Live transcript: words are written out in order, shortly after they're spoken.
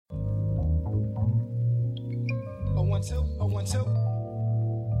1 2 oh 1 2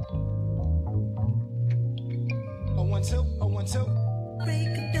 oh 1 2 oh 1 2 break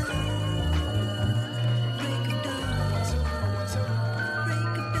it down, break it down, 1 2 oh 1 2 break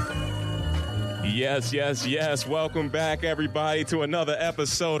it down. Yes. Welcome back, everybody, to another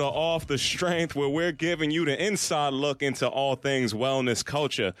episode of Off the Strength, where we're giving you the inside look into all things wellness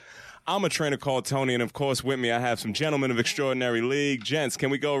culture. I'm a trainer called Tony, and of course, with me, I have some gentlemen of Extraordinary League. Gents,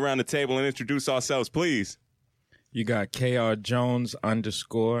 can we go around the table and introduce ourselves, please? You got KR Jones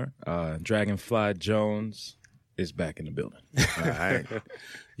 _ Dragonfly Jones is back in the building. All right.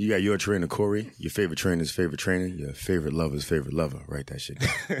 You got your trainer, Corey, your favorite trainer's favorite trainer, your favorite lover's favorite lover. Write that shit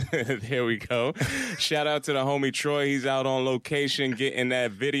down. There we go. Shout out to the homie Troy. He's out on location getting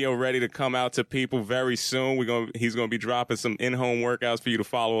that video ready to come out to people very soon. He's going to be dropping some in-home workouts for you to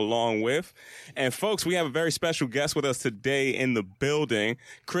follow along with. And folks, we have a very special guest with us today in the building,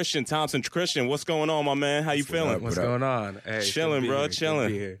 Christian Thompson. Christian, what's going on, my man? How you feeling? What's going on? Hey, chilling, bro.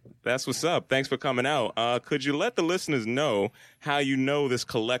 Chilling. That's what's up. Thanks for coming out. Could you let the listeners know how you know this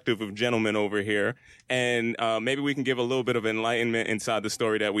collective of gentlemen over here, and maybe we can give a little bit of enlightenment inside the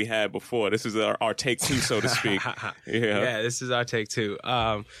story that we had before. This is our take two, so to speak. Yeah, this is our take two.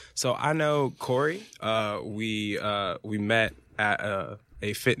 So I know Corey. We met at a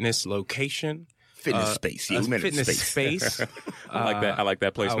fitness location. Fitness space. Yeah, we met fitness at space. I like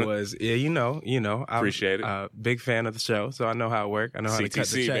that placement. I appreciate it. Big fan of the show, so I know how it works. I know how to cut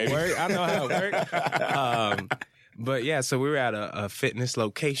the check. I know how it works. But yeah, so we were at a fitness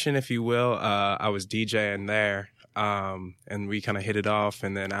location, if you will. I was DJing there, and we kind of hit it off.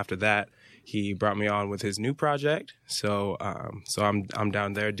 And then after that, he brought me on with his new project. So I'm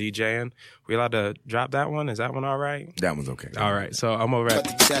down there DJing. We allowed to drop that one? Is that one all right? That one's okay. All right. So I'm over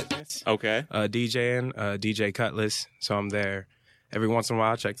at Fitness. Okay. DJing, DJ Cutlass. So I'm there. Every once in a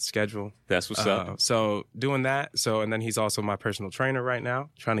while, I check the schedule. That's what's up. So doing that. And then he's also my personal trainer right now,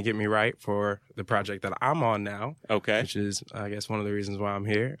 trying to get me right for the project that I'm on now. Okay. Which is, I guess, one of the reasons why I'm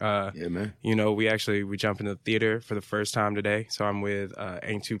here. Yeah, man. We jump into the theater for the first time today. So I'm with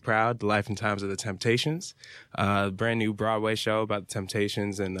Ain't Too Proud, The Life and Times of the Temptations. Brand new Broadway show about the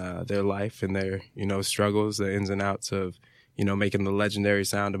Temptations and their life and their, struggles, the ins and outs of making the legendary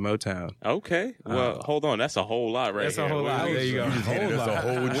sound of Motown. Okay. Well, hold on. That's a whole lot right That's here. a whole lot. There you go. That's a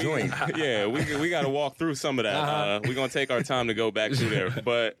whole joint. Yeah, we got to walk through some of that. We're going to take our time to go back through there.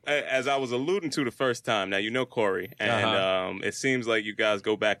 But as I was alluding to the first time, now you know Corey, and it seems like you guys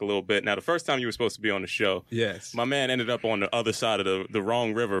go back a little bit. Now, the first time you were supposed to be on the show, yes, my man ended up on the other side of the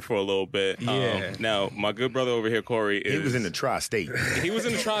wrong river for a little bit. Yeah. Now, my good brother over here, Corey, he was in the tri-state. He was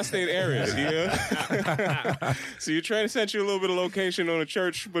in the tri-state area. Yeah. So your trainer sent you a little bit of location on a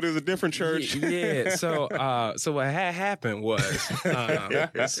church, but it was a different church. Yeah. So what had happened was,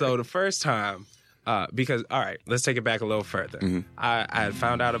 so the first time, because, all right, let's take it back a little further. Mm-hmm. I had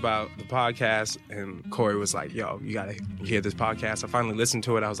found out about the podcast, and Corey was like, yo, you got to hear this podcast. I finally listened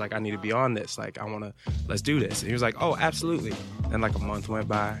to it. I was like, I need to be on this. Like, let's do this. And he was like, oh, absolutely. And like a month went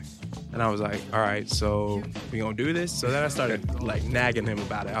by, and I was like, all right, so we gonna do this? So then I started like nagging him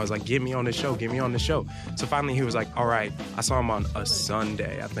about it. I was like, get me on the show. So finally he was like, all right. I saw him on a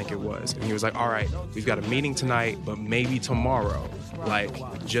Sunday, I think it was. And he was like, all right, we've got a meeting tonight, but maybe tomorrow.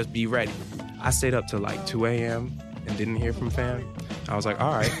 Like, just be ready. I stayed up till like 2 a.m. and didn't hear from fam. I was like,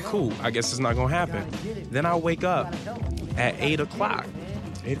 all right, cool. I guess it's not gonna happen. Then I'll wake up at 8 o'clock,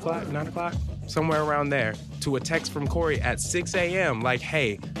 9 o'clock, somewhere around there, to a text from Corey at 6 a.m. Like,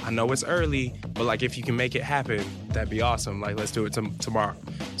 hey, I know it's early, but like if you can make it happen, that'd be awesome. Like, let's do it tomorrow.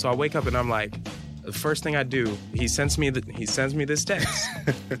 So I wake up and I'm like, the first thing I do, he sends me this text.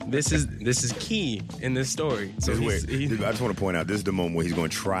 This is key in this story. So I just want to point out, this is the moment where he's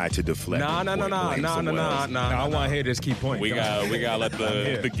going to try to deflect. No. I want to hear this key point. We got to let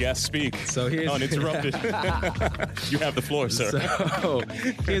the guest speak. So here's uninterrupted. You have the floor, sir. So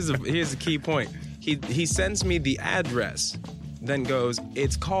here's the key point. He sends me the address, then goes,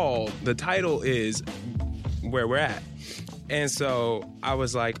 the title is where we're at. And so I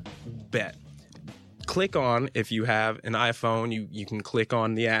was like, bet. Click on, if you have an iPhone, you can click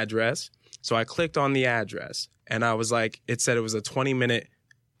on the address. So I clicked on the address, and I was like, it said it was a 20-minute,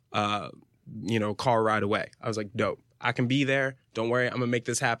 car ride away. I was like, dope. I can be there. Don't worry. I'm going to make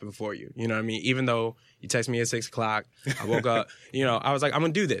this happen for you. You know what I mean? Even though you text me at 6 o'clock, I woke up, I was like, I'm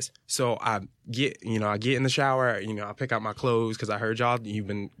going to do this. So I get in the shower, I pick out my clothes because I heard y'all,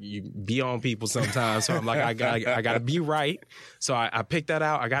 you be on people sometimes. So I'm like, I got to be right. So I picked that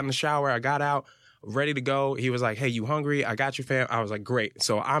out. I got in the shower. I got out, ready to go. He was like, hey, you hungry? I got you, fam. I was like, great.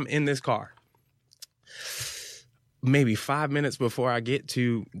 So I'm in this car. Maybe 5 minutes before I get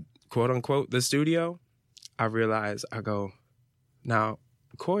to, quote unquote, the studio, I realized, I go, now,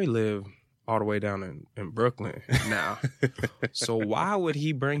 Corey lived all the way down in Brooklyn now. So why would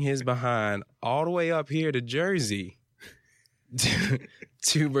he bring his behind all the way up here to Jersey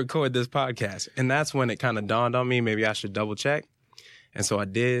to record this podcast? And that's when it kind of dawned on me, maybe I should double check. And so I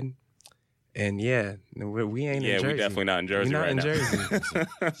did. And yeah, we ain't in Jersey. Yeah, we definitely not in Jersey We're right not now. in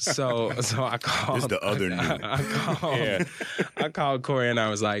Jersey. so I called. This is the other new. I called Corey and I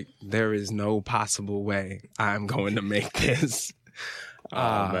was like, there is no possible way I'm going to make this.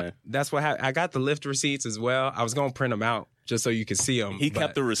 Man. That's what happened. I got the Lyft receipts as well. I was going to print them out just so you could see them. He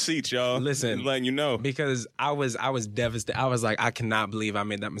kept the receipts, y'all. Listen, Just letting you know. because I was devastated. I was like, I cannot believe I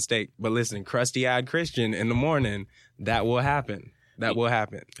made that mistake. But listen, crusty-eyed Christian in the morning, that will happen. That will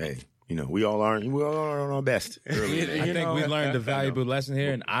happen. Hey, we all are on our best. Early. I think we learned a valuable lesson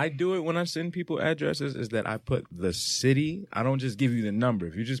here, and I do it when I send people addresses, is that I put the city. I don't just give you the number.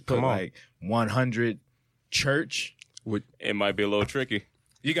 If you just put like 100 church, It might be a little tricky.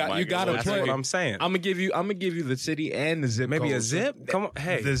 you got to That's put. what I'm saying. I'm gonna give you the city and the zip. Maybe code. a zip? Come on.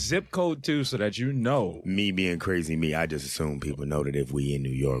 Hey. the zip code too, so that you know. Me being crazy, I just assume people know that if we in New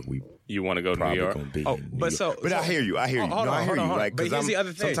York, we You want to go to New probably York? gonna be. Oh, in New but York. so- but I hear you. I hear you. hold No, on, I hear hold you. on. Like, But 'cause here's I'm- the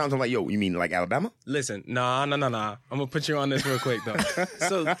other thing. Sometimes I'm like, yo, you mean like Alabama? Listen, nah. I'm gonna put you on this real quick though.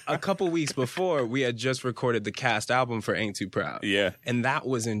 So a couple weeks before, we had just recorded the cast album for Ain't Too Proud. Yeah. And that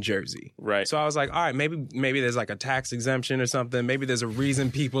was in Jersey. Right. So I was like, all right, maybe there's like a tax exemption or something. Maybe there's a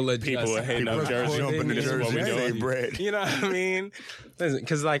reason people are People are hating on Jersey. Jumping to This is what we Jersey, doing. save bread. You know what I mean?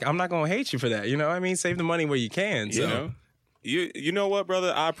 Because like I'm not gonna hate you for that. You know what I mean? Save the money where you can. So. You know? You know what,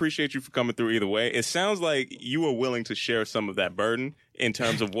 brother? I appreciate you for coming through either way. It sounds like you were willing to share some of that burden in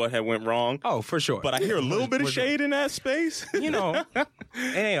terms of what had went wrong. Oh, for sure. But I hear a little bit of shade in that space. You know, it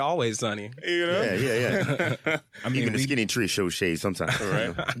ain't always sunny. You know? Yeah. I mean, Even the skinny tree shows shade sometimes.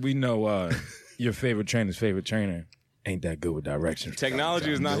 Right. we know your favorite trainer's favorite trainer ain't that good with directions.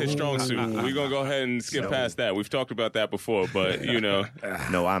 Technology is not his strong suit. We're going to go ahead and skip past that. We've talked about that before, but,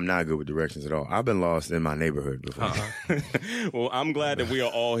 No, I'm not good with directions at all. I've been lost in my neighborhood before. well, I'm glad that we are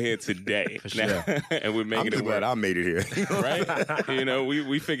all here today. Now, and we're I'm making just it work. glad I made it here. Right?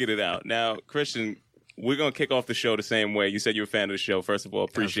 We figured it out. Now, Christian, we're going to kick off the show the same way. You said you're a fan of the show. First of all,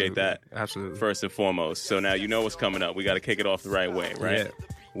 appreciate that. Absolutely. First and foremost. So now you know what's coming up. We got to kick it off the right way, right? Yeah.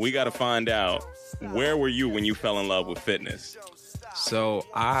 We got to find out, where were you when you fell in love with fitness? So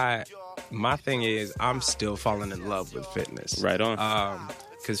my thing is, I'm still falling in love with fitness. Right on.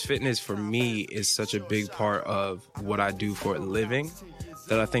 Because fitness for me is such a big part of what I do for a living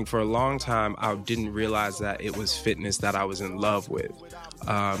that I think for a long time I didn't realize that it was fitness that I was in love with.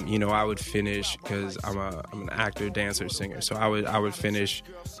 I would finish, because I'm an actor, dancer, singer. So I would finish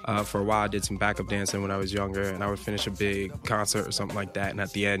for a while. I did some backup dancing when I was younger, and I would finish a big concert or something like that. And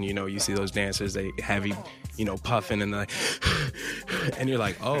at the end, you see those dancers, they heavy, puffing and like, and you're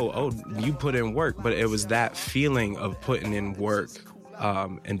like, oh, you put in work. But it was that feeling of putting in work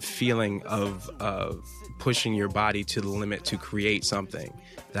and feeling of pushing your body to the limit to create something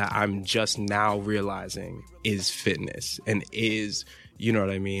that I'm just now realizing is fitness and is, you know what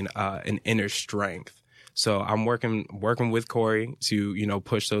I mean, an inner strength. So I'm working with Corey to,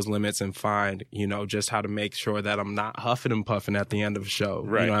 push those limits and find, just how to make sure that I'm not huffing and puffing at the end of a show.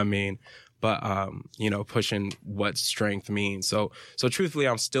 Right. You know what I mean? But, pushing what strength means. So truthfully,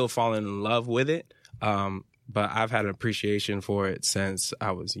 I'm still falling in love with it. But I've had an appreciation for it since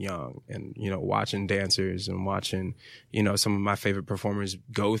I was young, and, watching dancers and watching, some of my favorite performers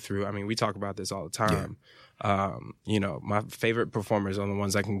go through. I mean, we talk about this all the time. Yeah. My favorite performers are the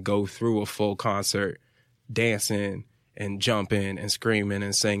ones that can go through a full concert dancing and jumping and screaming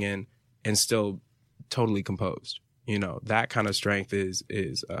and singing and still totally composed. That kind of strength is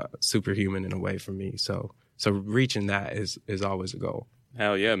superhuman in a way for me. So reaching that is always a goal.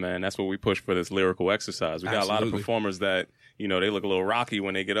 Hell yeah, man. That's what we push for, this lyrical exercise. We got a lot of Absolutely. performers that, they look a little rocky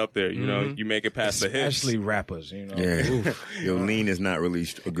when they get up there. You make it past the hits. Especially rappers, Yeah. Your lean is not really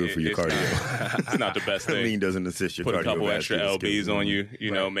good for your It's cardio. It's not the best thing. Lean doesn't assist your Put cardio. a couple extra LBs on you,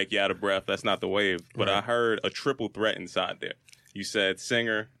 make you out of breath. That's not the wave. But I heard a triple threat inside there. You said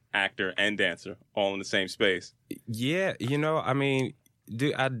singer, actor, and dancer all in the same space. Yeah,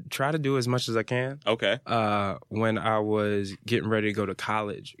 I try to do as much as I can. Okay. When I was getting ready to go to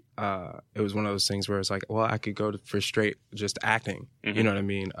college, it was one of those things where it's like, well, I could go for straight just acting, you know what I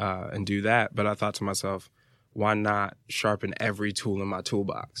mean, and do that. But I thought to myself, why not sharpen every tool in my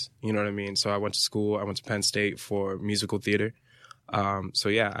toolbox? You know what I mean? So I went to school. I went to Penn State for musical theater. So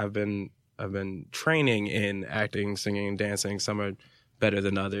yeah, I've been training in acting, singing, and dancing. Some are better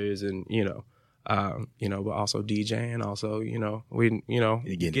than others, and But also DJing, also, we,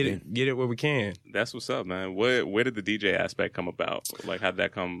 get it where we can. That's what's up, man. Where did the DJ aspect come about? Like, how'd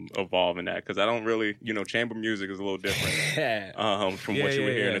that evolve in that? Because I don't really, chamber music is a little different from what you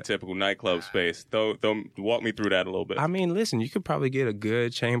would hear in a typical nightclub space. Though, walk me through that a little bit. I mean, listen, you could probably get a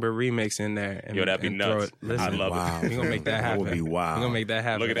good chamber remix in there. And, that'd be nuts. Listen, I love it. We're going to make that happen. That would be wild. We're going to make that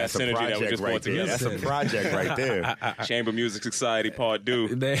happen. Look at that synergy that we just brought together. That's a project right there. Chamber Music Society Part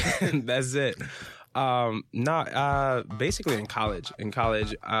 2. That's it. Basically in college.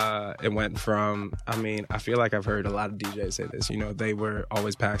 It went from, I feel like I've heard a lot of DJs say this, they were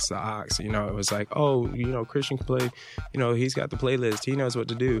always past the aux, it was like, oh, Christian can play, he's got the playlist, he knows what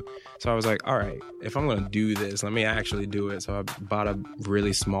to do. So I was like, all right, if I'm going to do this, let me actually do it. So I bought a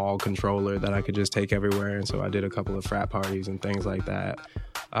really small controller that I could just take everywhere. And so I did a couple of frat parties and things like that.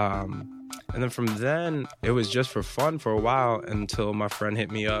 And then from then, it was just for fun for a while until my friend hit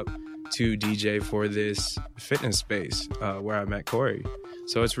me up to DJ for this fitness space where I met Corey.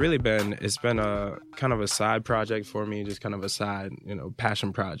 So it's been a kind of a side project for me, just kind of a side,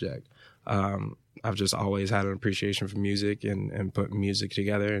 passion project. I've just always had an appreciation for music and put music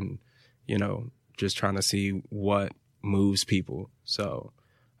together and, just trying to see what moves people. So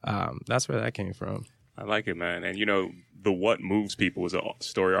that's where that came from. I like it, man. And, the what moves people is a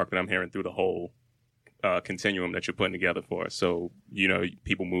story arc that I'm hearing through the whole continuum that you're putting together for us. So,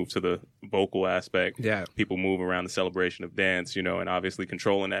 people move to the vocal aspect. Yeah. People move around the celebration of dance, and obviously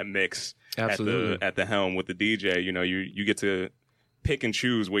controlling that mix Absolutely. at the helm with the DJ. You get to pick and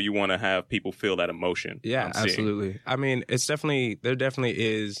choose where you want to have people feel that emotion. Yeah, absolutely. I mean, there definitely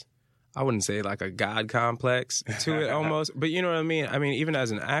is, I wouldn't say like a God complex to it almost, but you know what I mean? I mean, even as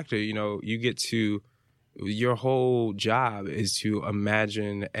an actor, you get to, your whole job is to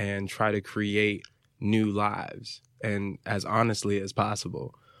imagine and try to create new lives, and as honestly as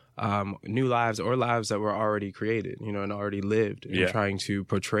possible. New lives or lives that were already created, and already lived, and trying to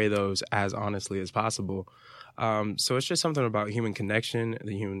portray those as honestly as possible. So it's just something about human connection,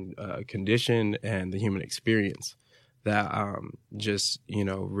 the human condition, and the human experience that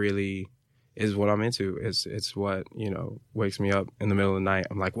really is what I'm into. It's what, wakes me up in the middle of the night.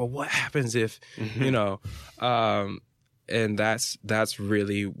 I'm like, well, what happens if, and that's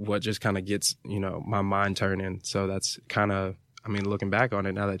really what just kind of gets, my mind turning. So that's kind of, looking back on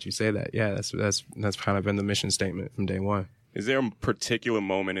it now that you say that, yeah, that's kind of been the mission statement from day one. Is there a particular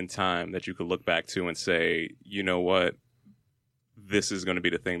moment in time that you could look back to and say, you know what, this is going to be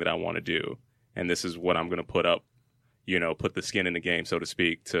the thing that I want to do, and this is what I'm going to put up, put the skin in the game, so to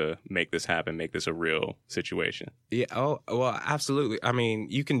speak, to make this happen, make this a real situation? Yeah. Oh, well, absolutely. I mean,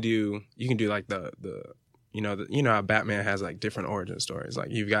 you can do like the how Batman has like different origin stories.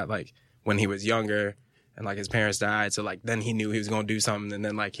 Like you've got like when he was younger and like his parents died. So like then he knew he was going to do something, and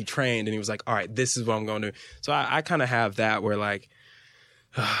then like he trained and he was like, all right, this is what I'm going to do. So I kind of have that where like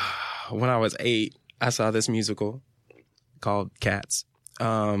when I was 8, I saw this musical called Cats.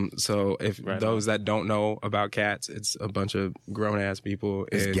 So if those that don't know about Cats, it's a bunch of grown ass people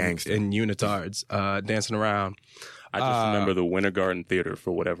in unitards dancing around. I just remember the Winter Garden Theater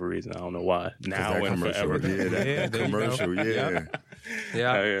for whatever reason. I don't know why. Now and forever. Yeah, that commercial.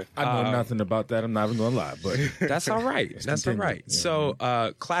 Yeah. I know nothing about that. I'm not even going to lie, but that's all right. That's all right. Yeah.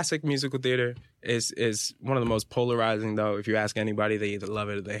 So, classic musical theater is one of the most polarizing, though. If you ask anybody, they either love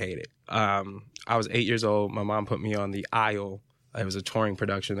it or they hate it. I was 8 years old. My mom put me on The Aisle. It was a touring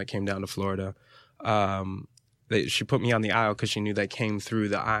production that came down to Florida. She put me on The Aisle because she knew they came through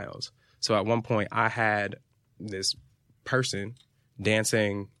the aisles. So at one point, I had this person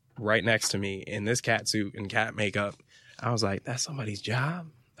dancing right next to me in this cat suit and cat makeup. I was like, that's somebody's job?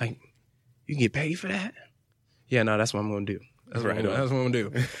 Like, you get paid for that? Yeah, no, that's what I'm going to do. That's what I'm going to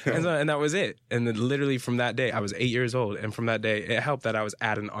do. And that was it. And then literally from that day, I was 8 years old. And from that day, it helped that I was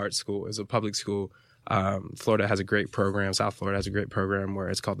at an art school. It was a public school. Florida has a great program. South Florida has a great program where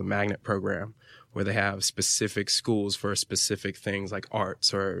it's called the Magnet Program, where they have specific schools for specific things like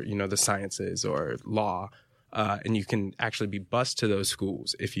arts or, the sciences or law. And you can actually be bused to those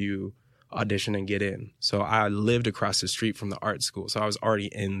schools if you audition and get in. So I lived across the street from the art school. So I was already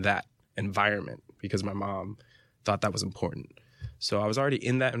in that environment because my mom thought that was important. So I was already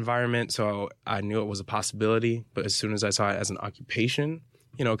in that environment. So I knew it was a possibility. But as soon as I saw it as an occupation,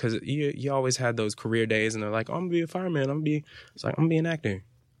 because you always had those career days and they're like, oh, I'm going to be a fireman. I'm going to be an actor.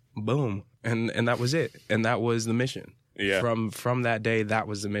 Boom. And that was it. And that was the mission. Yeah. From that day, that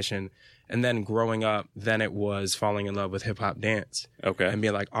was the mission. And then growing up, then it was falling in love with hip hop dance. Okay. And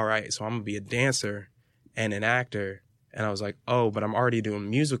being like, all right, so I'm going to be a dancer and an actor. And I was like, oh, but I'm already doing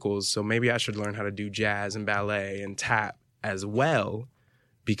musicals. So maybe I should learn how to do jazz and ballet and tap as well,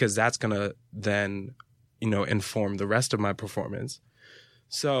 because that's going to then, inform the rest of my performance.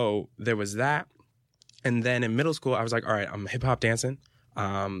 So there was that. And then in middle school, I was like, all right, I'm hip hop dancing,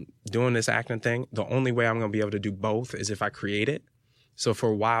 doing this acting thing. The only way I'm going to be able to do both is if I create it. So for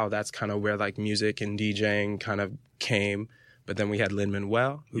a while, that's kind of where like music and DJing kind of came. But then we had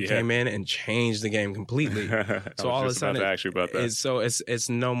Lin-Manuel, who came in and changed the game completely. So all of a sudden, it's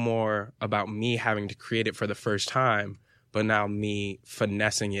no more about me having to create it for the first time, but now me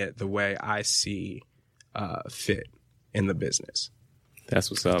finessing it the way I see fit in the business.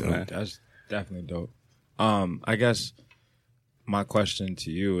 That's what's up, man. That's definitely dope. I guess my question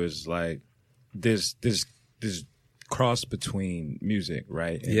to you is like this cross between music,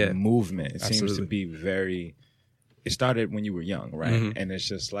 right? And movement. It seems to be very. It started when you were young, right? Mm-hmm. And it's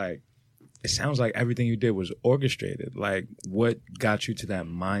just like, it sounds like everything you did was orchestrated. Like, what got you to that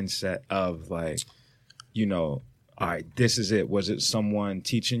mindset of like, all right, this is it. Was it someone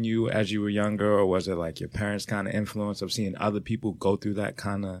teaching you as you were younger, or was it like your parents' kind of influence of seeing other people go through that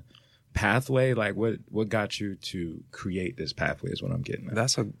kind of pathway? Like, what got you to create this pathway is what I'm getting at.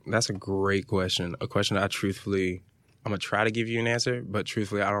 That's a great question. A question I truthfully, I'm going to try to give you an answer, but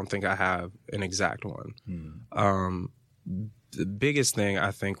truthfully, I don't think I have an exact one. The biggest thing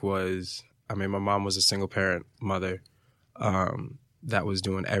I think was, my mom was a single parent mother that was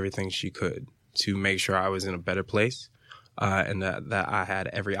doing everything she could to make sure I was in a better place and that I had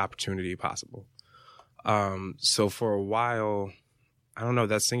every opportunity possible. So for a while, I don't know,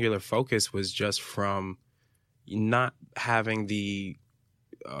 that singular focus was just from not having the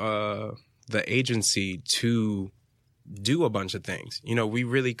agency to do a bunch of things. We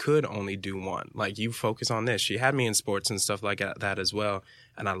really could only do one. Like, you focus on this. She had me in sports and stuff like that as well,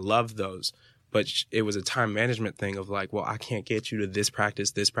 and I loved those. But it was a time management thing of like, well, I can't get you to this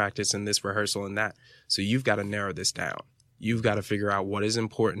practice, and this rehearsal and that. So you've got to narrow this down. You've got to figure out what is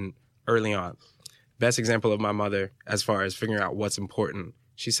important early on. Best example of my mother as far as figuring out what's important,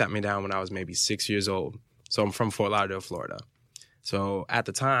 she sat me down when I was maybe 6 years old. So I'm from Fort Lauderdale, Florida. So at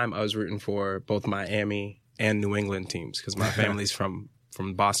the time, I was rooting for both Miami and New England teams because my family's from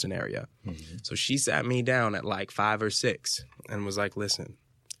the Boston area. Mm-hmm. So she sat me down at like 5 or 6 and was like, listen,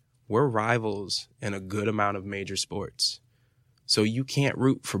 we're rivals in a good amount of major sports. So you can't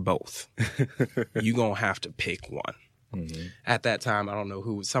root for both. You're going to have to pick one. Mm-hmm. At that time, I don't know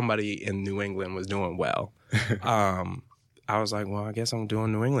who, somebody in New England was doing well. I was like, well, I guess I'm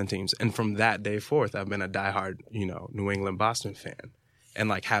doing New England teams. And from that day forth, I've been a diehard, New England Boston fan and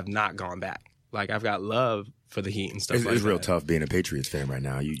like have not gone back. Like, I've got love for the Heat and stuff like that. It's real tough being a Patriots fan right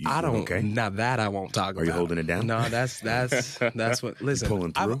now. I don't. Okay? Now that I won't talk about. Are you holding it down? No, that's what. Listen,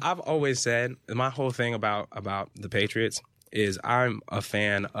 pulling through? I've always said my whole thing about the Patriots is I'm a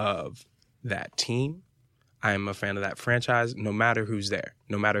fan of that team. I am a fan of that franchise. No matter who's there,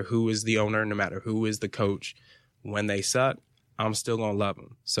 no matter who is the owner, no matter who is the coach, when they suck, I'm still gonna love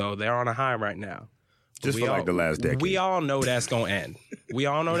them. So they're on a high right now. Just for like the last decade. We all know that's going to end. We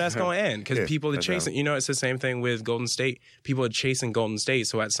all know that's going to end because people are chasing. It's the same thing with Golden State. People are chasing Golden State.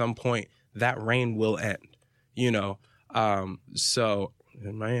 So at some point, that reign will end, So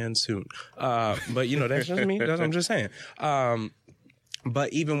it might end soon. But, that's just me. That's what I'm just saying.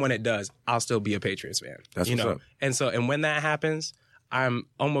 But even when it does, I'll still be a Patriots fan. That's what's up. And when that happens, I'm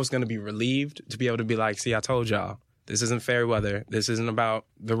almost going to be relieved to be able to be like, see, I told y'all. This isn't fair weather. This isn't about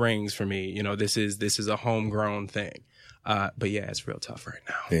the rings for me. This is a homegrown thing. But yeah, it's real tough right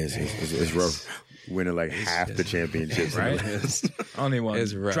now. It's rough. Winning like half the championships, right? Only one.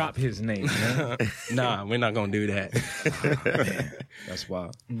 Drop his name. Man. Nah, we're not gonna do that. Man, that's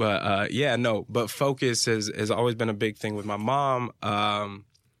wild. But But focus has always been a big thing with my mom. And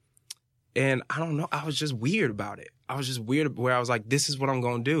I don't know. I was just weird about it. I was just weird where I was like, this is what I'm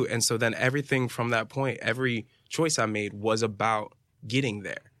gonna do. And so then everything from that point, every choice I made was about getting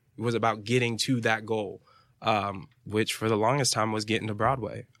there. It was about getting to that goal, which for the longest time was getting to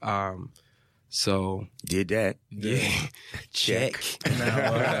Broadway. So did that. Yeah. Check.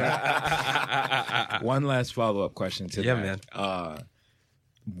 One last follow-up question to that. Yeah, man.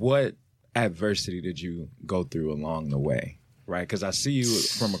 What adversity did you go through along the way? Right? Because I see you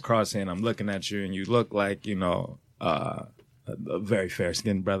from across here and I'm looking at you and you look like, a very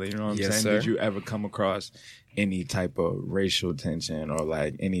fair-skinned brother. You know what I'm saying? Sir. Did you ever come across any type of racial tension or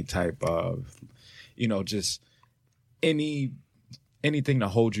like any type of, just anything to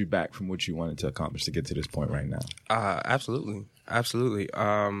hold you back from what you wanted to accomplish to get to this point right now? Absolutely.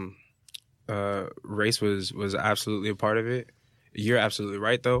 Race was absolutely a part of it. You're absolutely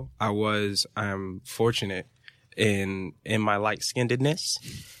right, though. I'm fortunate in my light-skinnedness,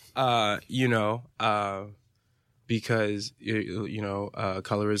 because,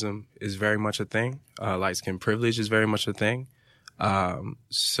 colorism is very much a thing. Light skin privilege is very much a thing.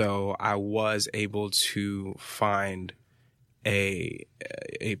 So I was able to find a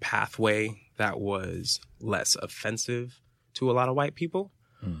pathway that was less offensive to a lot of white people.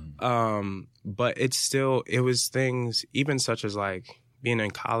 But it was things even such as like being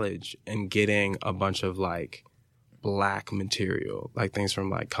in college and getting a bunch of like black material, like things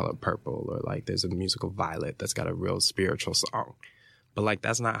from like Color Purple, or like there's a musical Violet that's got a real spiritual song. But like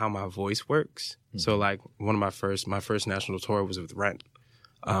that's not how my voice works. So like my first national tour was with Rent.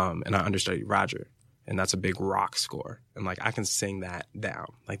 And I understudied Roger. And that's a big rock score. And like I can sing that down.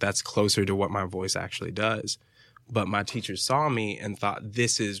 Like that's closer to what my voice actually does. But my teacher saw me and thought,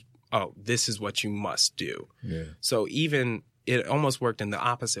 this is what you must do. Yeah. So even it almost worked in the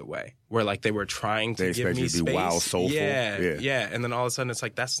opposite way, where like they were trying to give me space. To be wild, soulful. Yeah. And then all of a sudden it's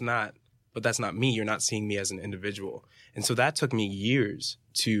like, that's not me. You're not seeing me as an individual. And so that took me years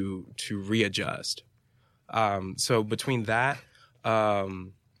to readjust. So between that,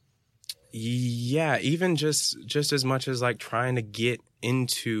 even just as much as like trying to get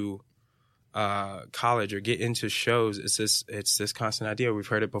into college or get into shows, it's this constant idea. We've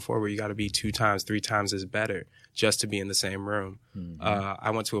heard it before, where you got to be 2 times, 3 times as better just to be in the same room.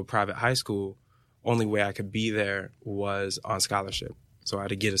 I went to a private high school. Only way I could be there was on scholarship. So I had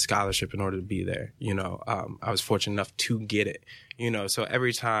to get a scholarship in order to be there. I was fortunate enough to get it. So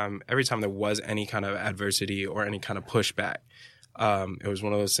every time there was any kind of adversity or any kind of pushback, it was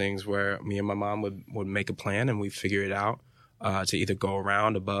one of those things where me and my mom would make a plan and we'd figure it out to either go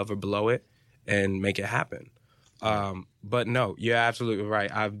around, above, or below it and make it happen. But no, you're absolutely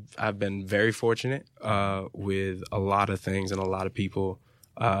right. I've been very fortunate with a lot of things and a lot of people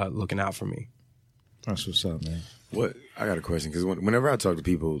looking out for me. That's what's up, man. I got a question, because whenever I talk to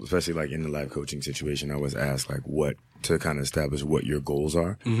people, especially like in the life coaching situation, I always ask like what to kind of establish what your goals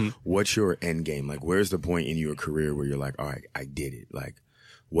are. What's your end game? Like, where's the point in your career where you're like, all right, I did it. Like,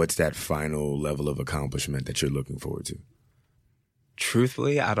 what's that final level of accomplishment that you're looking forward to?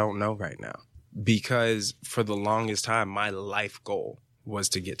 Truthfully, I don't know right now, because for the longest time, my life goal was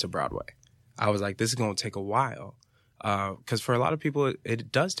to get to Broadway. I was like, this is going to take a while. Because for a lot of people,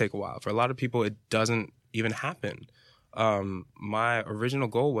 it does take a while. For a lot of people, it doesn't even happen. My original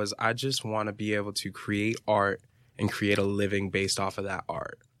goal was I just want to be able to create art and create a living based off of that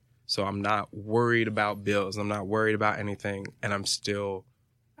art. So I'm not worried about bills. I'm not worried about anything. And I'm still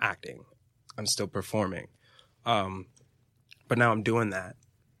acting. I'm still performing. But now I'm doing that.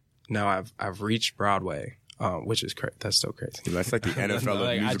 Now I've reached Broadway. Which is crazy. That's so crazy. That's like the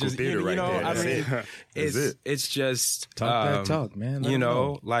NFL of musical theater right there. It's just talk that talk, man.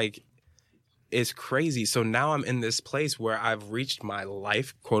 Like it's crazy. So now I'm in this place where I've reached my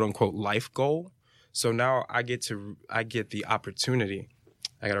life, quote unquote, life goal. So now I get the opportunity.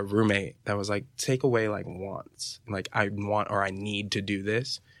 I got a roommate that was like, take away like wants, like I want or I need to do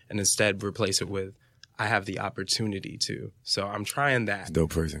this, and instead replace it with I have the opportunity to. So I'm trying that. It's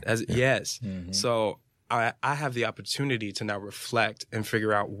dope phrasing. Yes. Mm-hmm. So I have the opportunity to now reflect and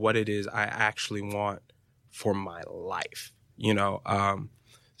figure out what it is I actually want for my life,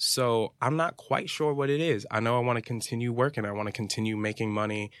 So I'm not quite sure what it is. I know I want to continue working. I want to continue making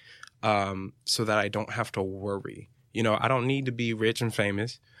money so that I don't have to worry. I don't need to be rich and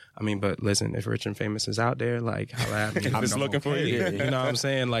famous. I mean, but listen, if Rich and Famous is out there, like, holla at me. I'm just looking for you. You know what I'm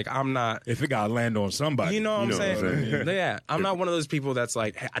saying? Like, I'm not. If it got to land on somebody. You know what I'm saying? Yeah. I'm not one of those people that's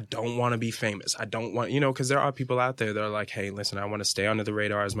like, hey, I don't want to be famous. I don't want, because there are people out there that are like, hey, listen, I want to stay under the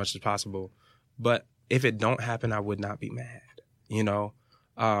radar as much as possible. But if it don't happen, I would not be mad,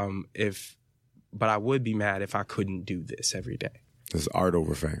 but I would be mad if I couldn't do this every day. It's art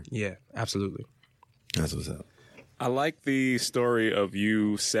over fame. Yeah, absolutely. That's what's up. I like the story of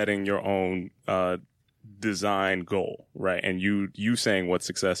you setting your own design goal, right? And you saying what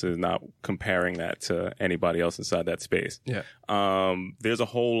success is, not comparing that to anybody else inside that space. Yeah. There's a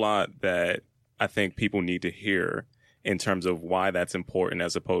whole lot that I think people need to hear in terms of why that's important,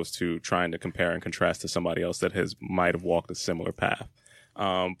 as opposed to trying to compare and contrast to somebody else that might have walked a similar path.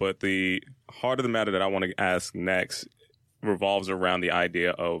 But the heart of the matter that I want to ask next revolves around the idea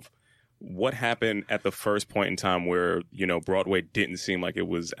of what happened at the first point in time where, Broadway didn't seem like it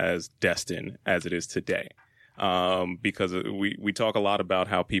was as destined as it is today. Because we talk a lot about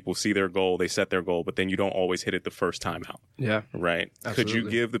how people see their goal, they set their goal, but then you don't always hit it the first time out. Yeah. Right? Absolutely. Could you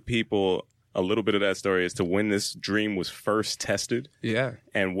give the people a little bit of that story as to when this dream was first tested? Yeah.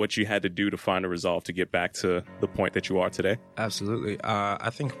 And what you had to do to find a resolve to get back to the point that you are today? Absolutely. I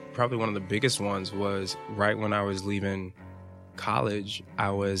think probably one of the biggest ones was right when I was leaving college, I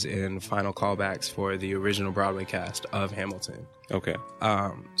was in final callbacks for the original Broadway cast of Hamilton. Okay.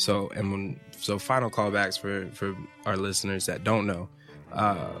 So final callbacks for our listeners that don't know,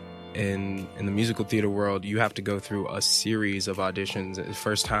 in the musical theater world, you have to go through a series of auditions. The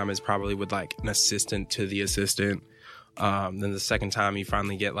first time is probably with like an assistant to the assistant. Then the second time you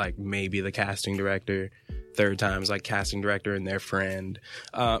finally get like maybe the casting director. Third time is like casting director and their friend,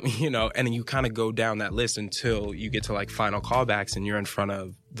 and then you kind of go down that list until you get to like final callbacks and you're in front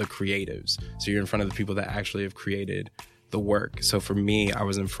of the creatives. So you're in front of the people that actually have created the work. So for me, I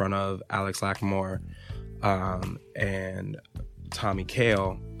was in front of Alex Lacamoire and Tommy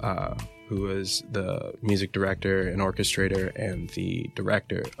Kail, who is the music director and orchestrator and the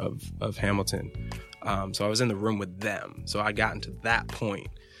director of Hamilton. So I was in the room with them. So I gotten to that point.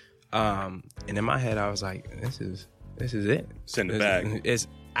 And in my head, I was like, this is it. Send it back. It's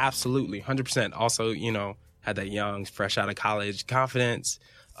absolutely 100%. Also, had that young, fresh out of college confidence.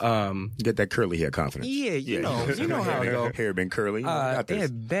 Get that curly hair confidence. Yeah, you know how it go. Hair been curly. It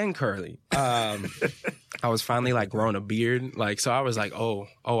had been curly. I was finally like growing a beard. So I was like, oh,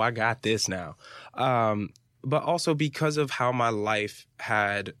 I got this now. But also because of how my life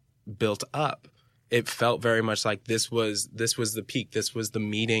had built up, it felt very much like this was the peak. This was the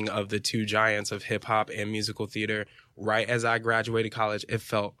meeting of the two giants of hip hop and musical theater. Right as I graduated college, it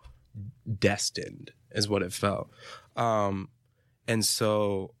felt destined, is what it felt. And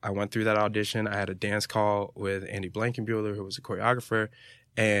so I went through that audition. I had a dance call with Andy Blankenbuehler, who was a choreographer.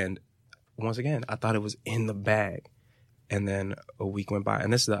 And once again, I thought it was in the bag. And then a week went by.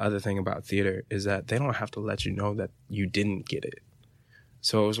 And this is the other thing about theater, is that they don't have to let you know that you didn't get it.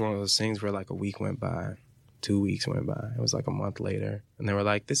 So it was one of those things where like a week went by, 2 weeks went by. It was like a month later. And they were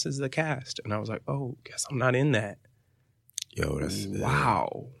like, this is the cast. And I was like, oh, guess I'm not in that. Yo, that's...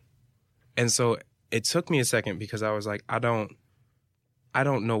 Wow. And so it took me a second because I was like, I don't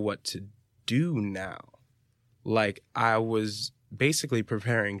know what to do now. Like I was basically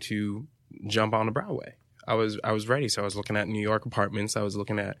preparing to jump on to Broadway. I was ready. So I was looking at New York apartments.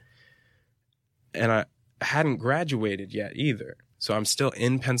 And I hadn't graduated yet either. So I'm still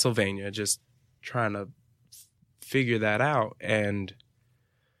in Pennsylvania, just trying to figure that out. And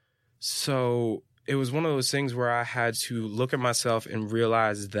so it was one of those things where I had to look at myself and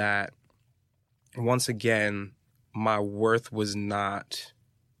realize that once again, my worth was not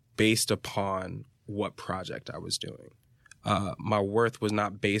based upon what project I was doing. My worth was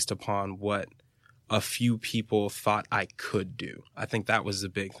not based upon what a few people thought I could do. I think that was the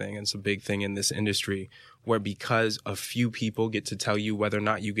big thing. And it's a big thing in this industry where because a few people get to tell you whether or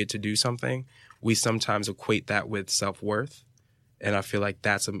not you get to do something, we sometimes equate that with self-worth. And I feel like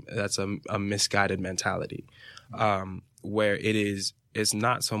that's a misguided mentality, where it's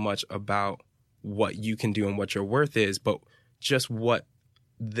not so much about what you can do and what your worth is, but just what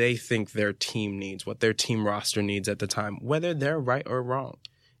they think their team needs, what their team roster needs at the time, whether they're right or wrong.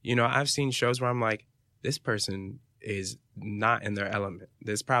 I've seen shows where I'm like, this person is not in their element.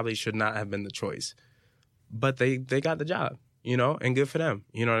 This probably should not have been the choice. But they got the job, and good for them.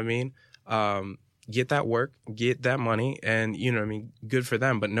 You know what I mean? Get that work, get that money, and, good for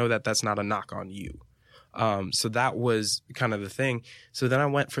them. But know that that's not a knock on you. So that was kind of the thing. So then I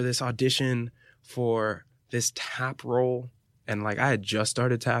went for this audition for this tap role. And, I had just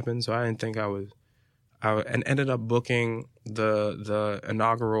started tapping, so I didn't think and ended up booking the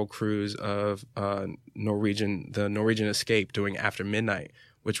inaugural cruise of the Norwegian Escape doing After Midnight,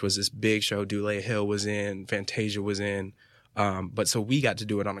 which was this big show. Dule Hill was in, Fantasia was in, but so we got to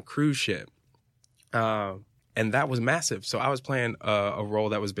do it on a cruise ship, and that was massive. So I was playing a role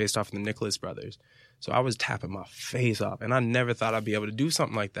that was based off of the Nicholas Brothers, so I was tapping my face off, and I never thought I'd be able to do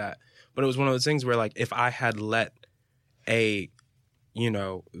something like that. But it was one of those things where if I had let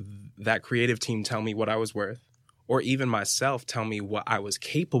that creative team tell me what I was worth, or even myself tell me what I was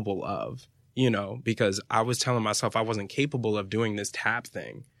capable of, because I was telling myself I wasn't capable of doing this tap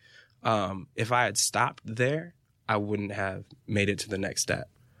thing. If I had stopped there, I wouldn't have made it to the next step.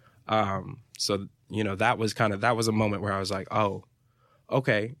 So, that was a moment where I was like, oh,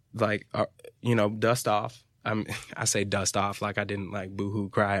 okay, dust off. I say dust off like I didn't boohoo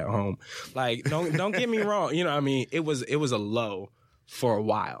cry at home. Don't get me wrong. It was a low for a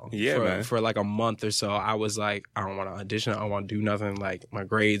while. Yeah, man. For a month or so, I was like, I don't want to audition. I don't want to do nothing. My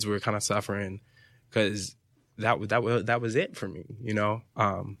grades were kind of suffering because that was it for me,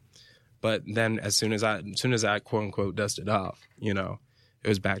 But then as soon as I quote unquote dusted off, it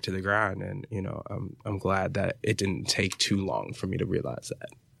was back to the grind, and I'm glad that it didn't take too long for me to realize that.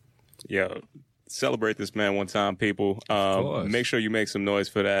 Yeah. Celebrate this man one time, people. Make sure you make some noise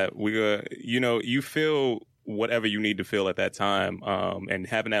for that. You feel whatever you need to feel at that time. And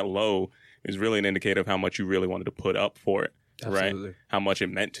having that low is really an indicator of how much you really wanted to put up for it. Absolutely. Right? How much it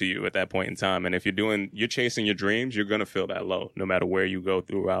meant to you at that point in time. And if you're chasing your dreams, you're going to feel that low no matter where you go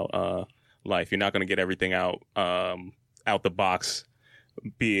throughout life. You're not going to get everything out the box,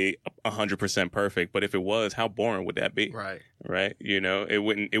 be 100% perfect. But if it was, how boring would that be? Right. You know, it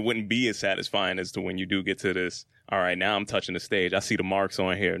wouldn't be as satisfying as to when you do get to this. All right, now I'm touching the stage. I see the marks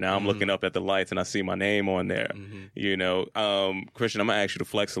on here. Now I'm looking up at the lights and I see my name on there. You know, Christian, I'm gonna ask you to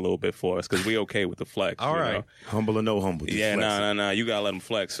flex a little bit for us because we okay with the flex. All right. Know? Humble or no humble. Yeah, no. You gotta let them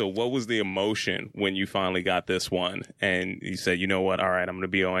flex. So what was the emotion when you finally got this one and you said, you know what? All right, I'm gonna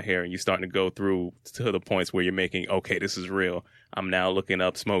be on here, and you're starting to go through to the points where you're making, okay, this is real. I'm now looking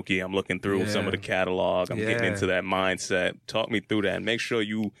up Smokey. I'm looking through some of the catalog. I'm getting into that mindset. Talk me through that and make sure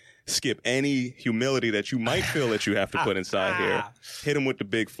you skip any humility that you might feel that you have to put inside here. Hit him with the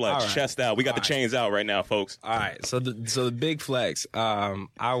big flex. Right. Chest out. We got the chains out right now, folks. All right. So the big flex. I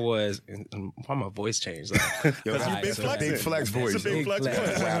was. Why my voice changed? Like, big flex voice. It's a big flex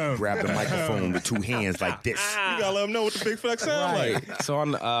voice. Grab the microphone with 2 hands like this. You gotta let them know what the big flex sound like. So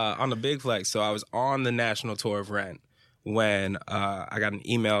on the big flex. So I was on the national tour of Rent when I got an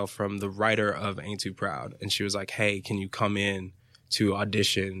email from the writer of Ain't Too Proud, and she was like, "Hey, can you come in to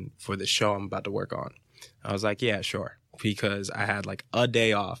audition for the show I'm about to work on?" I was like, yeah, sure. Because I had like a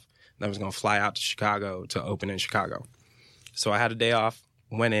day off and I was going to fly out to Chicago to open in Chicago. So I had a day off,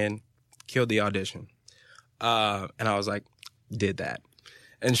 went in, killed the audition. And I was like, did that.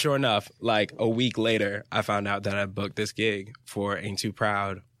 And sure enough, like a week later, I found out that I booked this gig for Ain't Too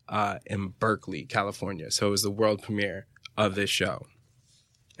Proud in Berkeley, California. So it was the world premiere of this show.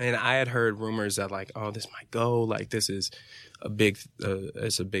 And I had heard rumors that like, oh, this might go, like this is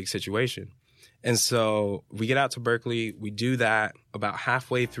it's a big situation. And so we get out to Berkeley, we do that. About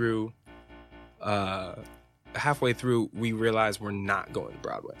halfway through, we realize we're not going to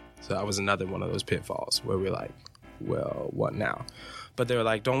Broadway. So that was another one of those pitfalls where we're like, well, what now? But they were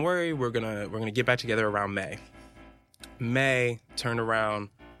like, don't worry, we're gonna get back together around May. May turned around,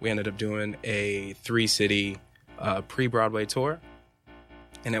 we ended up doing a 3-city pre-Broadway tour.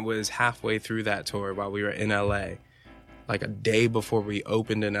 And it was halfway through that tour while we were in LA, like a day before we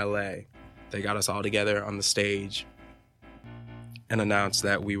opened in LA, they got us all together on the stage and announced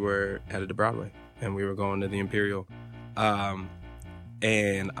that we were headed to Broadway and we were going to the Imperial.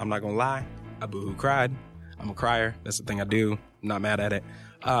 And I'm not gonna lie, I boohoo cried. I'm a crier. That's the thing I do. I'm not mad at it.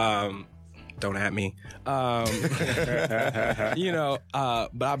 Don't at me. You know,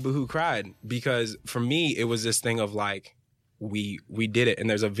 but I boohoo cried because for me, it was this thing of like, we did it. And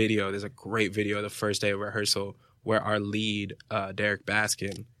there's a great video, the first day of rehearsal, where our lead, Derek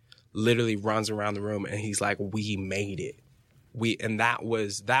Baskin, literally runs around the room and he's like, we made it. And that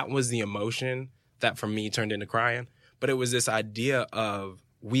was the emotion that for me turned into crying. But it was this idea of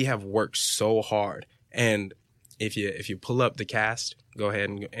we have worked so hard. And if you pull up the cast, go ahead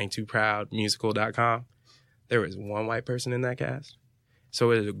and ain'ttooproudmusical.com. There was one white person in that cast. So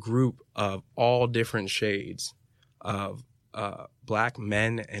it was a group of all different shades of Black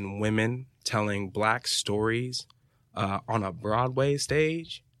men and women telling Black stories on a Broadway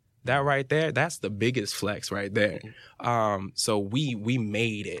stage. That right there, that's the biggest flex right there. So we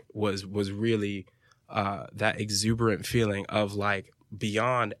made it was really that exuberant feeling of like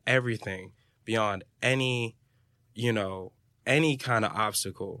beyond everything, beyond any kind of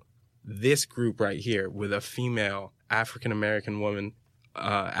obstacle. This group right here with a female African-American woman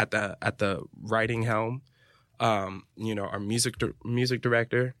at the writing helm, our music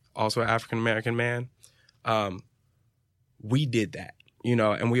director, also an African-American man. We did that,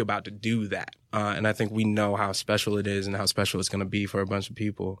 and we're about to do that. And I think we know how special it is and how special it's going to be for a bunch of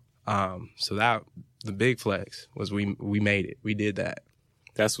people. So that the big flex was we made it. We did that.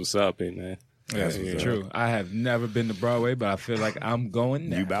 That's what's up, man. That's true. I have never been to Broadway, but I feel like I'm going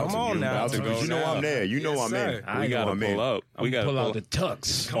now. You about Come on now. You know I'm there. You know I'm in. We gotta pull up. We gotta pull out the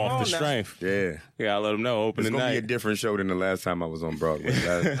tux off the strength. Yeah. We gotta let them know. Open It's the gonna night. be a different show than the last time I was on Broadway.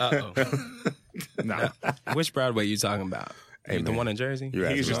 Nah. Which Broadway you talking about? Hey, the man. one in Jersey?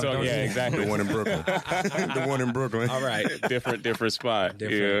 He's just talking. Yeah, exactly. The one in Brooklyn. The one in Brooklyn. All right. different spot.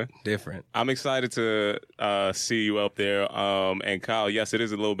 Different. I'm excited to see you up there. And Kyle, yes, it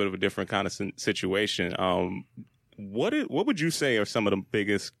is a little bit of a different kind of situation. What would you say are some of the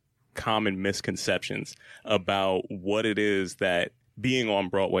biggest common misconceptions about what it is that being on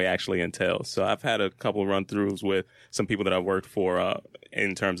Broadway actually entails. So I've had a couple run-throughs with some people that I've worked for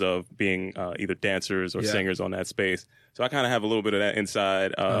in terms of being either dancers or singers on that space. So I kind of have a little bit of that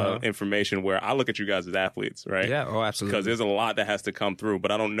inside information where I look at you guys as athletes, right? Yeah, oh, absolutely. Because there's a lot that has to come through,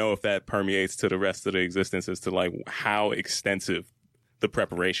 but I don't know if that permeates to the rest of the existence as to like how extensive the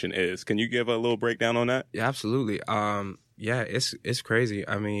preparation is. Can you give a little breakdown on that? Yeah, absolutely. Yeah, it's crazy.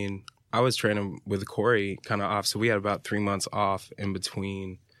 I mean, I was training with Corey kind of off, so we had about 3 months off in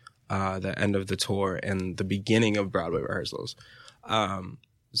between the end of the tour and the beginning of Broadway rehearsals.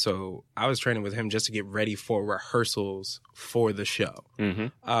 So I was training with him just to get ready for rehearsals for the show,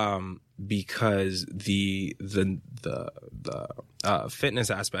 because the fitness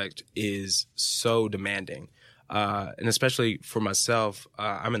aspect is so demanding, and especially for myself,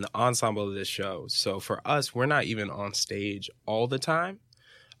 I'm in the ensemble of this show. So for us, we're not even on stage all the time,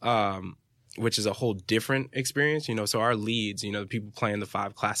 which is a whole different experience. You know, so our leads, you know, the people playing the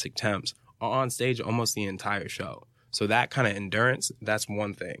 5 classic temps are on stage almost the entire show. So that kind of endurance, that's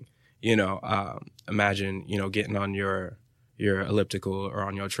one thing. You know, imagine, you know, getting on your elliptical or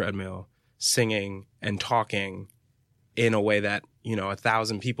on your treadmill, singing and talking in a way that, you know,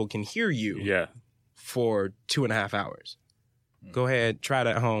 1,000 people can hear you for 2.5 hours. Go ahead, try it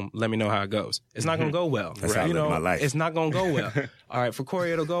at home. Let me know how it goes. It's not going to go well. That's how I live my life. It's not going to go well. All right, for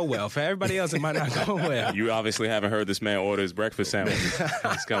Corey, it'll go well. For everybody else, it might not go well. You obviously haven't heard this man order his breakfast sandwich.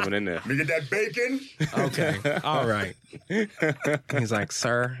 It's coming in there. Let me get that bacon. Okay, all right. He's like,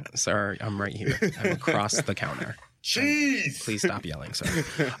 sir, I'm right here. I'm across the counter. Cheese. Please stop yelling, sir.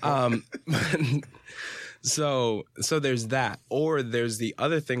 So there's that. Or there's the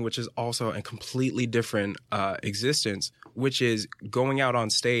other thing, which is also a completely different existence, which is going out on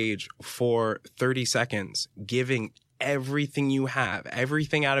stage for 30 seconds, giving everything you have,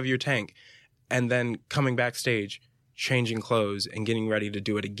 everything out of your tank, and then coming backstage, changing clothes, and getting ready to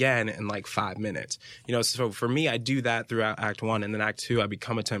do it again in like 5 minutes. You know, so for me, I do that throughout Act 1, and then Act 2, I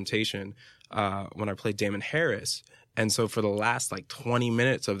become a Temptation when I play Damon Harris. And so for the last like 20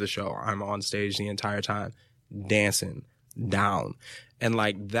 minutes of the show, I'm on stage the entire time, dancing down. And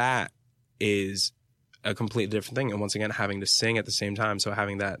like that is a completely different thing. And once again, having to sing at the same time. So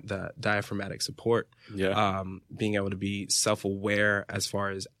having the diaphragmatic support, being able to be self-aware as far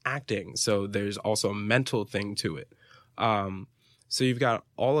as acting. So there's also a mental thing to it. So you've got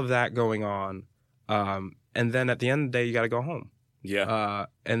all of that going on. And then at the end of the day, you got to go home. Yeah.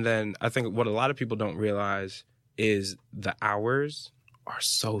 And then I think what a lot of people don't realize is the hours are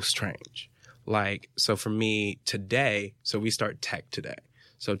so strange. Like, so for me today, so we start tech today.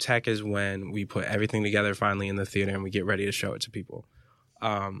 So tech is when we put everything together finally in the theater and we get ready to show it to people.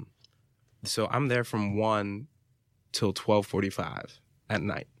 So I'm there from 1 till 12:45 at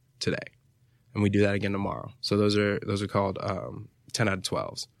night today. And we do that again tomorrow. So those are called 10 out of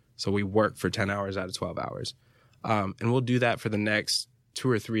 12s. So we work for 10 hours out of 12 hours. And we'll do that for the next 2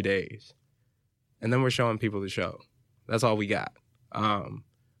 or 3 days. And then we're showing people the show. That's all we got.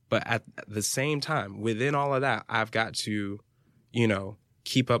 But at the same time, within all of that, I've got to, you know,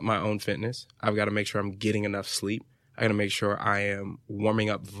 keep up my own fitness. I've got to make sure I'm getting enough sleep. I got to make sure I am warming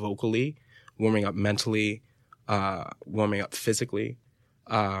up vocally, warming up mentally, warming up physically.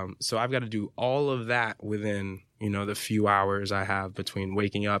 So I've got to do all of that within, you know, the few hours I have between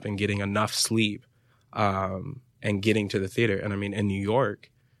waking up and getting enough sleep, and getting to the theater. And I mean, in New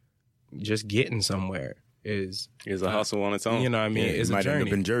York, just getting somewhere is a hustle on its own. You know what I mean? It's a journey. End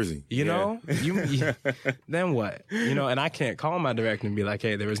up in Jersey. You know? Then what? You know, and I can't call my director and be like,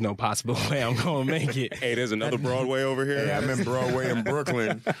 hey, there is no possible way I'm going to make it. Hey, there's another Broadway over here. Hey, I'm in Broadway in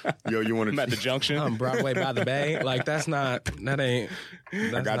Brooklyn. Yo, you want to... I'm at the junction. I'm Broadway by the Bay. Like, that's I got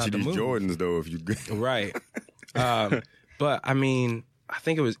you these Jordans, though, if you... Right. But, I mean, I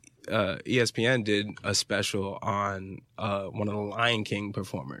think it was ESPN did a special on one of the Lion King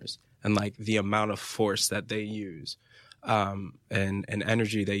performers and like the amount of force that they use and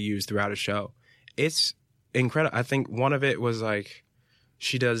energy they use throughout a show. It's incredible. I think one of it was like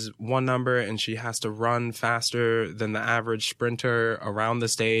she does one number and she has to run faster than the average sprinter around the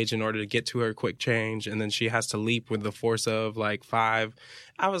stage in order to get to her quick change. And then she has to leap with the force of like 5.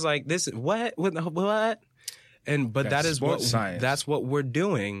 I was like, this, what? What? But that's what we're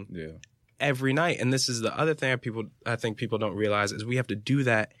doing every night. And this is the other thing I think people don't realize is we have to do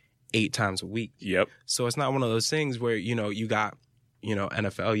that 8 times a week. Yep. So it's not one of those things where, you know, you got, you know,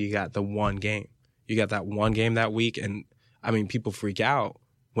 NFL, you got the one game. You got that one game that week. And I mean, people freak out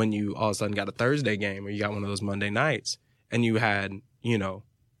when you all of a sudden got a Thursday game or you got one of those Monday nights and you had, you know,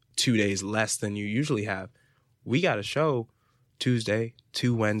 2 days less than you usually have. We got a show Tuesday,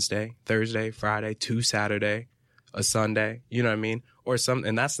 2 Wednesday, Thursday, Friday, 2 Saturday. a Sunday, you know what I mean? Or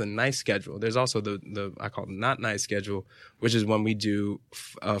and that's the nice schedule. There's also the I call it not nice schedule, which is when we do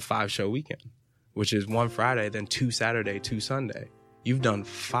a 5-show weekend, which is 1 Friday, then 2 Saturday, 2 Sunday. You've done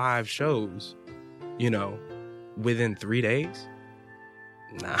 5 shows, within 3 days.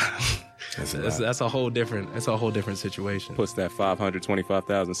 Nah, that's a whole different situation. Puts that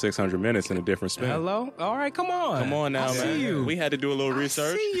 525,600 minutes in a different spin. Hello? All right, come on now, man. See you. We had to do a little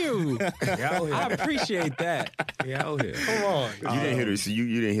research. I see you. I appreciate that. Yeah, out here. Come on. You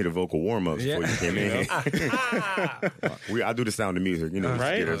didn't hear the vocal warm ups before you came in. I do the sound of music, just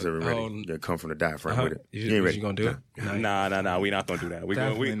Right? to get us ready. They come from the diaphragm with it. You ain't ready. You gonna do it? Nah. We not gonna do that. We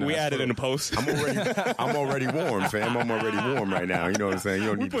add it in the post. I'm already warm, fam. I'm already warm right now. You know what I'm saying? You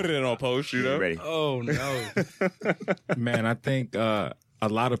don't We need put it in on post, to ready. Oh no. Man, I think a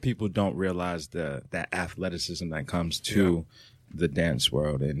lot of people don't realize that athleticism that comes to the dance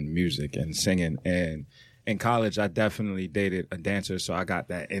world and music and singing. And in college, I definitely dated a dancer, so I got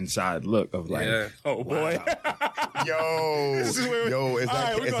that inside look of like, oh boy. Yo, is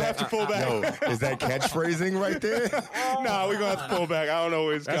that we're gonna have to pull back. Is that catchphrasing right there? Nah, we're gonna have to pull back. I don't know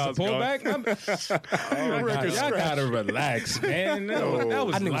where it's that's a pullback? Y'all gotta relax, man. That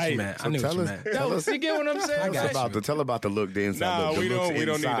was I knew what light. you meant. I knew what you meant. You get what I'm saying? Tell about the look, the inside look. We don't need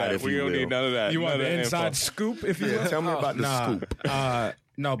that. We don't need none of that. You want the inside info. scoop, if you will? Tell me about the scoop.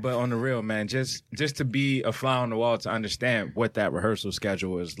 No, but on the real, man, just to be a fly on the wall, to understand what that rehearsal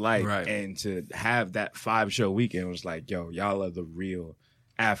schedule is like, right. And to have that 5-show weekend was like, yo, y'all are the real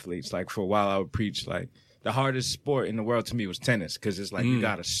athletes. Like, for a while I would preach, like, the hardest sport in the world to me was tennis, because it's like you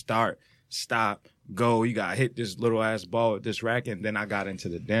got to start, stop, go. You got to hit this little ass ball with this racket. And then I got into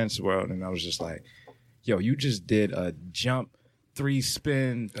the dance world, and I was just like, yo, you just did a jump,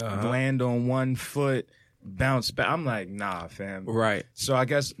 3-spin, land on 1 foot, bounce back. I'm like, nah, fam. Right. So I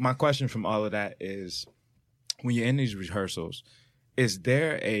guess my question from all of that is, when you're in these rehearsals, is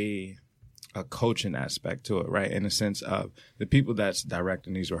there a coaching aspect to it, right? In the sense of the people that's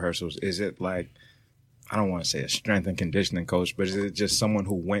directing these rehearsals, is it like, I don't want to say a strength and conditioning coach, but is it just someone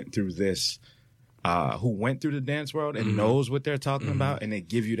who went through this, who went through the dance world and knows what they're talking about, and they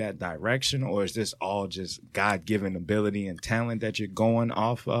give you that direction? Or is this all just God-given ability and talent that you're going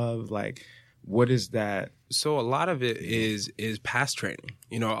off of? Like, what is that? So a lot of it is past training.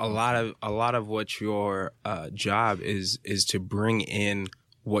 A lot of what your job is to bring in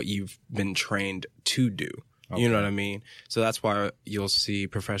what you've been trained to do. Okay. You know what I mean? So that's why you'll see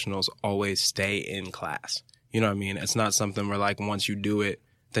professionals always stay in class. You know what I mean? It's not something where, like, once you do it,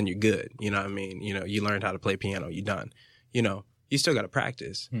 then you're good. You know what I mean? You learned how to play piano, you're done. You still got to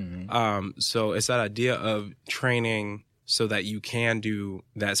practice. Mm-hmm. So it's that idea of training so that you can do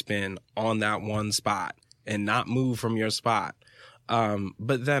that spin on that one spot and not move from your spot.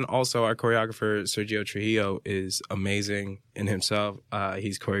 But then also our choreographer, Sergio Trujillo, is amazing in himself.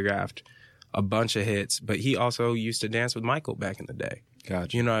 He's choreographed a bunch of hits, but he also used to dance with Michael back in the day.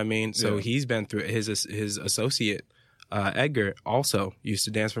 Gotcha. You know what I mean? So he's been through it. His associate, Edgar, also used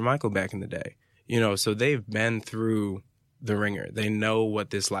to dance for Michael back in the day. So they've been through the ringer. They know what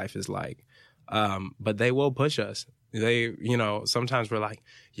this life is like. But they will push us. They, sometimes we're like,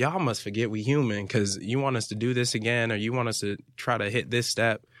 y'all must forget we human because you want us to do this again, or you want us to try to hit this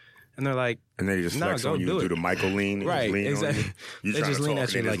step. And they're like, and they just flex on you, do the Michael lean, right? Lean exactly. On you. They just lean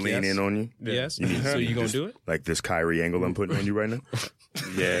at you like, lean in on you. Yes. So you gonna do it? Like this Kyrie angle I'm putting on you right now.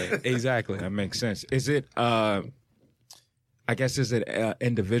 Yeah, exactly. That makes sense. Is it? I guess, is it an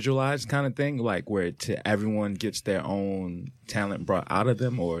individualized kind of thing, like where everyone gets their own talent brought out of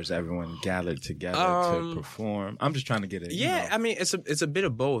them, or is everyone gathered together to perform? I'm just trying to get it. Yeah, I mean, it's a bit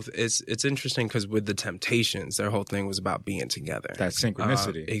of both. It's interesting because with the Temptations, their whole thing was about being together. That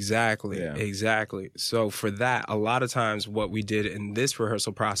synchronicity. Exactly. So for that, a lot of times what we did in this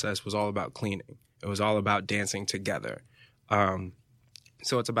rehearsal process was all about cleaning. It was all about dancing together.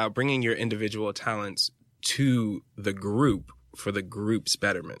 So it's about bringing your individual talents to the group for the group's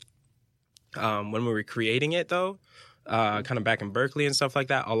betterment. When we were creating it, though, kind of back in Berkeley and stuff like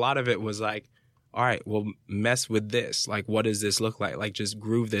that, a lot of it was like, all right, well, mess with this. Like, what does this look like? Like, just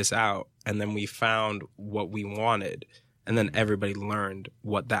groove this out. And then we found what we wanted. And then everybody learned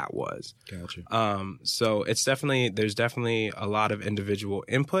what that was. Gotcha. So there's definitely a lot of individual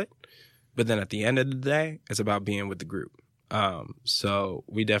input. But then at the end of the day, it's about being with the group. So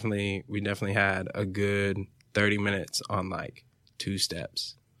we definitely had a good 30 minutes on like 2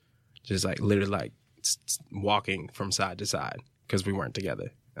 steps, just like literally like walking from side to side because we weren't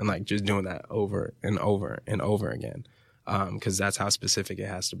together, and like just doing that over and over and over again. Cause that's how specific it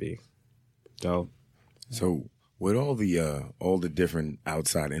has to be. Dope. So With all the different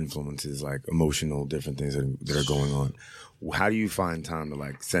outside influences, like emotional, different things that are going on, how do you find time to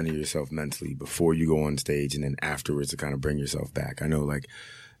like center yourself mentally before you go on stage and then afterwards to kind of bring yourself back? I know like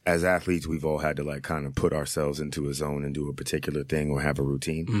as athletes, we've all had to like kind of put ourselves into a zone and do a particular thing or have a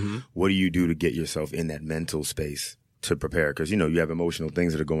routine. Mm-hmm. What do you do to get yourself in that mental space to prepare? Because, you know, you have emotional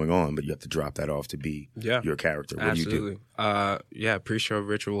things that are going on, but you have to drop that off to be your character. What do you do? Pre-show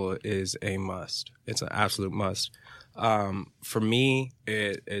ritual is a must. It's an absolute must. For me,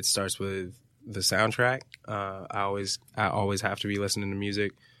 it starts with the soundtrack. I always have to be listening to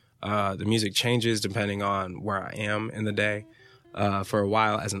music. The music changes depending on where I am in the day. For a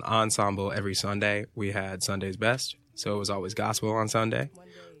while, as an ensemble, every Sunday we had Sunday's Best, so it was always gospel on Sunday.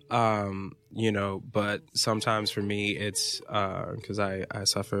 You know, but sometimes for me, it's because I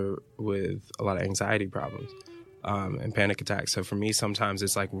suffer with a lot of anxiety problems and panic attacks. So for me, sometimes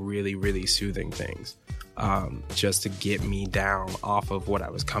it's like really, really soothing things just to get me down off of what I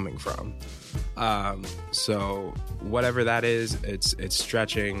was coming from. So whatever that is, it's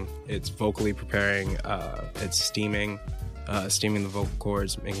stretching, it's vocally preparing, it's steaming the vocal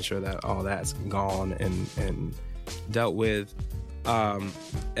cords, making sure that all that's gone and dealt with.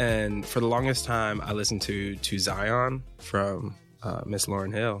 And for the longest time, I listened to Zion from Miss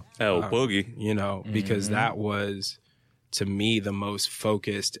Lauryn Hill. Boogie. You know, because that was, to me, the most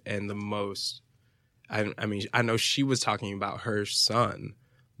focused and the most... I mean, I know she was talking about her son,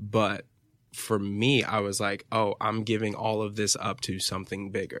 but for me, I was like, oh, I'm giving all of this up to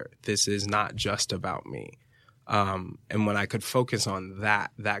something bigger. This is not just about me. And when I could focus on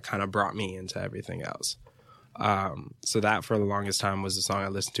that kind of brought me into everything else. So that for the longest time was the song I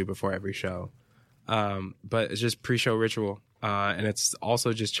listened to before every show. But it's just pre-show ritual. And it's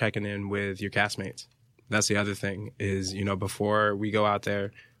also just checking in with your castmates. That's the other thing is, you know, before we go out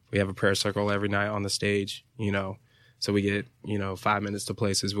there, we have a prayer circle every night on the stage, you know, so we get, you know, 5 minutes to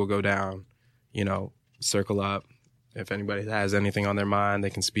places. We'll go down, you know, circle up. If anybody has anything on their mind, they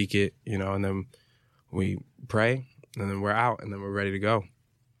can speak it, you know, and then we pray and then we're out and then we're ready to go.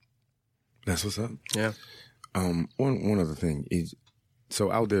 That's what's up. Yeah. One other thing is,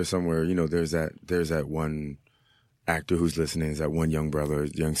 so out there somewhere, you know, there's that one actor who's listening, there's that one young brother,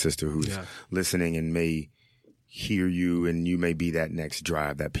 young sister who's listening and may hear you, and you may be that next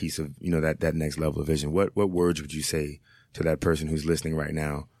drive, that piece of, you know, that next level of vision. What words would you say to that person who's listening right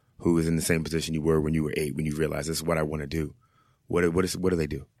now, who is in the same position you were when you were 8, when you realized this is what I want to do? What do they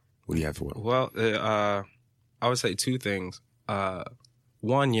do? What do you have for them? Well, I would say 2 things.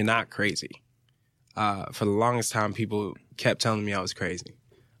 One, you're not crazy. For the longest time, people kept telling me I was crazy.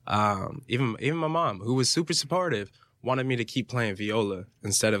 Even my mom, who was super supportive, wanted me to keep playing viola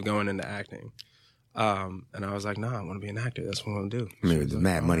instead of going into acting. And I was like, nah, I want to be an actor. That's what I want to do. I mean, there's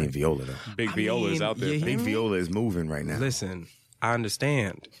mad money in viola, though. Big viola is out there. Big viola is moving right now. Listen, I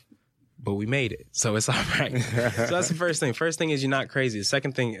understand, but we made it, so it's all right. So that's the first thing. First thing is you're not crazy. The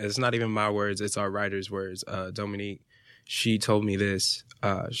second thing, it's not even my words, it's our writer's words. Dominique, she told me this.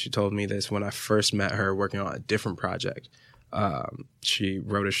 She told me this when I first met her working on a different project. She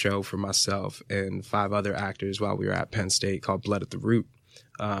wrote a show for myself and 5 other actors while we were at Penn State called Blood at the Root.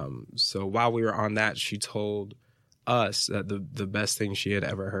 So while we were on that, she told us that the best thing she had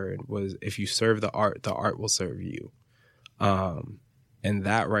ever heard was, if you serve the art will serve you. And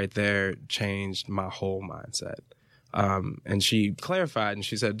that right there changed my whole mindset. And she clarified and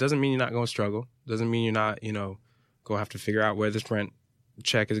she said, doesn't mean you're not going to struggle. Doesn't mean you're not, you know, going to have to figure out where this rent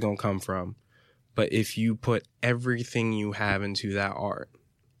check is going to come from. But if you put everything you have into that art,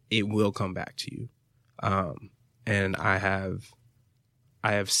 it will come back to you. And I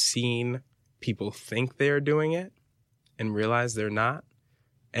have seen people think they're doing it and realize they're not,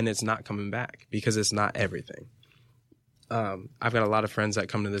 and it's not coming back because it's not everything. I've got a lot of friends that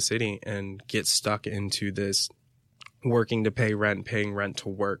come to the city and get stuck into this working to pay rent, paying rent to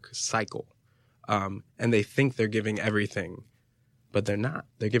work cycle. And they think they're giving everything, but they're not.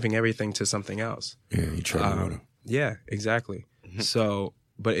 They're giving everything to something else. Yeah, you try to. Yeah, exactly. Mm-hmm. So,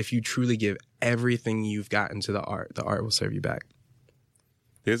 but if you truly give everything you've got into the art will serve you back.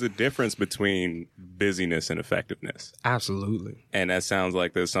 There's a difference between busyness and effectiveness. Absolutely. And that sounds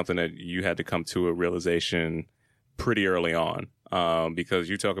like there's something that you had to come to a realization pretty early on. Because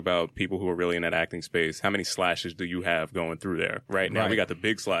you talk about people who are really in that acting space. How many slashes do you have going through there? Right now, we got the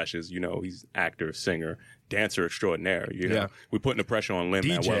big slashes. You know, he's actor, singer, dancer extraordinaire. You know, we're putting the pressure on Lynn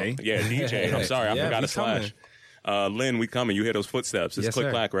Manuel. Yeah, DJ. I'm sorry, I forgot a slash. Lynn, we coming. You hear those footsteps. It's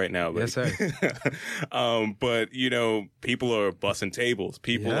click-clack right now. But, yes, sir. But, you know, people are busting tables.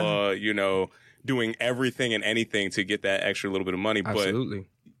 People are, you know, doing everything and anything to get that extra little bit of money. Absolutely. But,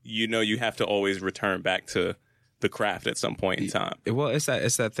 you know, you have to always return back to the craft at some point in time. Well, it's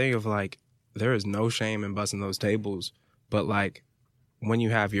that thing of like, there is no shame in busting those tables, but like, when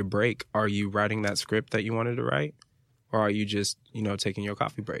you have your break, are you writing that script that you wanted to write? Or are you just, taking your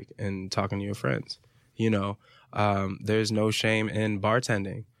coffee break and talking to your friends? There's no shame in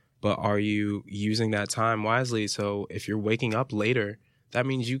bartending, but are you using that time wisely? So if you're waking up later, that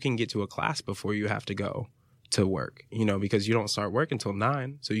means you can get to a class before you have to go to work, because you don't start work until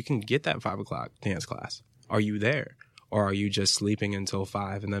 9. So you can get that 5 o'clock dance class. Are you there? Or are you just sleeping until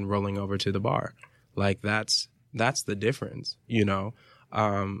 5 and then rolling over to the bar? Like that's the difference, And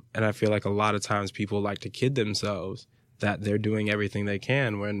I feel like a lot of times people like to kid themselves that they're doing everything they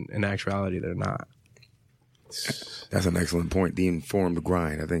can when in actuality they're not. That's an excellent point. The informed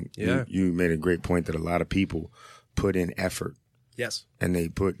grind. I think you made a great point that a lot of people put in effort. Yes. And they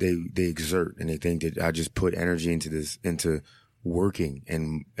exert, and they think that I just put energy into working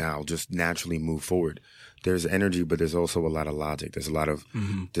and I'll just naturally move forward. There's energy, but there's also a lot of logic. There's a lot of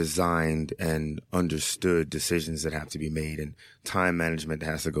designed and understood decisions that have to be made and time management that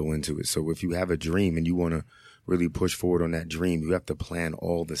has to go into it. So if you have a dream and you want to really push forward on that dream, you have to plan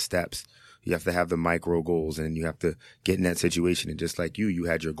all the steps. You have to have the micro goals, and you have to get in that situation. And just like you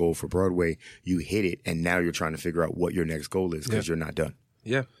had your goal for Broadway, you hit it, and now you're trying to figure out what your next goal is because you're not done.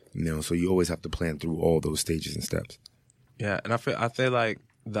 Yeah. So you always have to plan through all those stages and steps. Yeah, and I feel like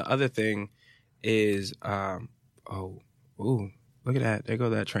the other thing is, look at that. There go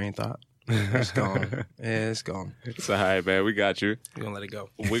that train thought. It's gone. Yeah, it's gone. It's all right, man. We got you. We're going to let it go.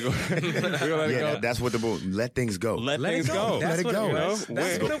 We're going to let it go. That's what let things go. Let things go. Let it go.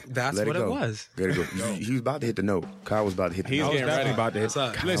 That's what it was. Let it go. He was about to hit the note. Kyle was about to hit the note. He's getting ready. About to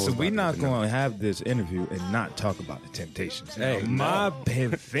hit. Listen, we're not going to have this interview and not talk about the Temptations. Hey, my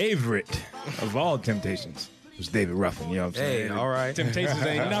favorite of all Temptations was David Ruffin. You know what I'm saying? Hey, all right. Temptations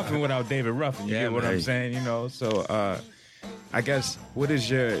ain't nothing without David Ruffin. You get what I'm saying? So I guess, what is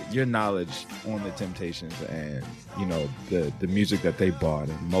your knowledge on the Temptations and the music that they bought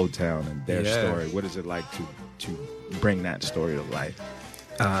and Motown and their story? What is it like to bring that story to life?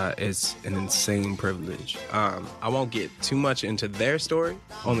 It's an insane privilege. I won't get too much into their story,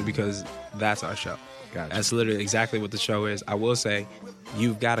 only because that's our show. Gotcha. That's literally exactly what the show is. I will say,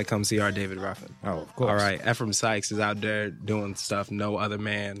 you've got to come see our David Ruffin. Oh, of course. All right, Ephraim Sykes is out there doing stuff no other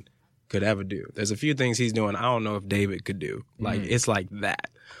man could ever do. There's a few things he's doing I don't know if David could do. Like, it's like that.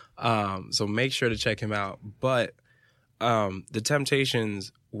 So make sure to check him out. But the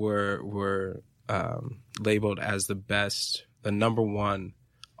Temptations were labeled as the number one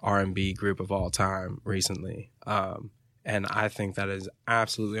R&B group of all time recently. And I think that is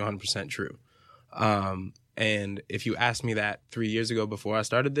absolutely 100% true. And if you asked me that 3 years ago before I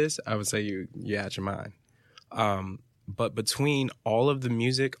started this, I would say you're out your mind. But between all of the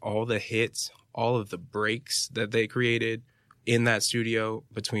music, all the hits, all of the breaks that they created in that studio,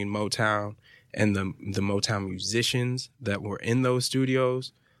 between Motown and the Motown musicians that were in those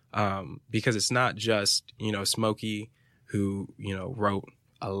studios, because it's not just, Smokey who, wrote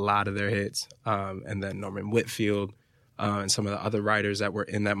a lot of their hits, and then Norman Whitfield, and some of the other writers that were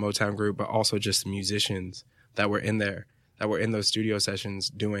in that Motown group, but also just musicians that were in there, that were in those studio sessions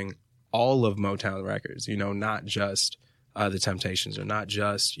doing all of Motown records, not just the Temptations or not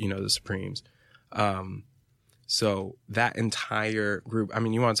just, the Supremes. So that entire group,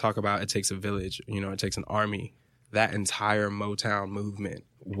 you want to talk about it takes a village, it takes an army. That entire Motown movement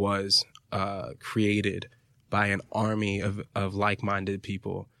was created by an army of like-minded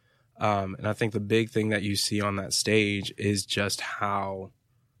people. And I think the big thing that you see on that stage is just how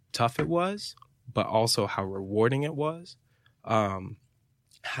tough it was, but also how rewarding it was.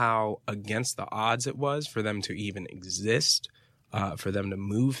 How against the odds it was for them to even exist, for them to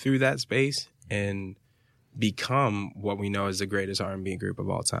move through that space and become what we know as the greatest R&B group of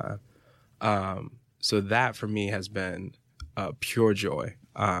all time. So that for me has been pure joy.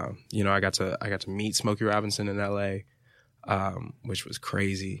 I got to meet Smokey Robinson in LA, which was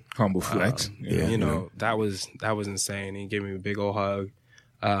crazy. Humble flex. That was insane. He gave me a big old hug.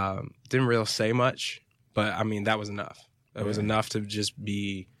 Didn't really say much, but that was enough. It was enough to just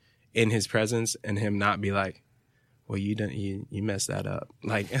be in his presence and him not be like, well, you messed that up.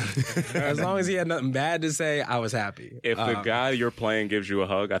 Like, as long as he had nothing bad to say, I was happy. If the guy you're playing gives you a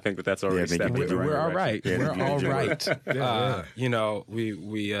hug, I think that's already stepping in the right We're all right. direction. We're all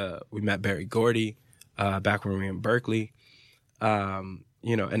right. We met Berry Gordy back when we were in Berkeley. And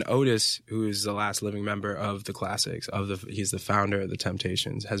Otis, who is the last living member of the Classics, he's the founder of the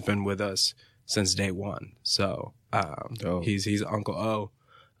Temptations, has been with us since day one. So he's Uncle O,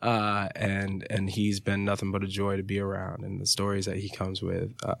 and he's been nothing but a joy to be around, and the stories that he comes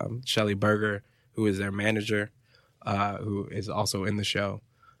with. Shelley Berger, who is their manager, who is also in the show.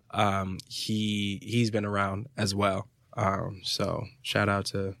 He's been around as well. So shout out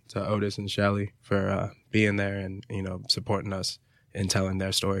to Otis and Shelly for being there and, you know, supporting us in telling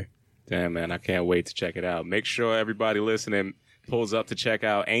their story. Damn, man, I can't wait to check it out. Make sure everybody listening pulls up to check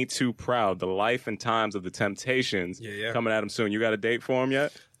out Ain't Too Proud, The Life and Times of the Temptations. Yeah. Coming at them soon. You got a date for them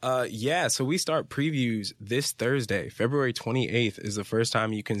yet? Yeah, so we start previews this Thursday. February 28th is the first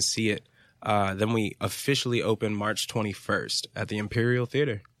time you can see it. Then we officially open March 21st at the Imperial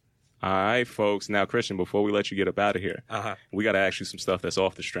Theater. All right, folks. Now, Christian, before we let you get up out of here, we got to ask you some stuff that's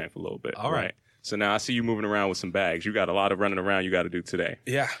off the strength a little bit. All right. So now I see you moving around with some bags. You got a lot of running around you got to do today.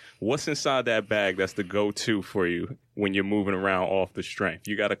 Yeah. What's inside that bag that's the go-to for you when you're moving around off the strength?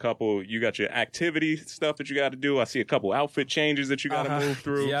 You got you got your activity stuff that you got to do. I see a couple outfit changes that you got to move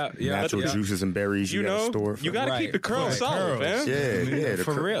through. Natural juices and berries you got to store. You got to keep the curls solid, man. Yeah.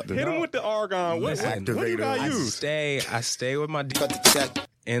 For real. Hit them with the argon. What do you got to use? I stay with my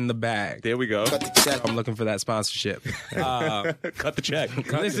in the bag. There we go. I'm looking for that sponsorship. Cut the check.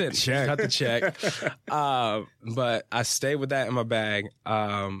 Cut the check. But I stay with that in my bag.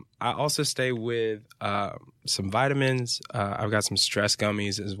 I also stay with some vitamins. I've got some stress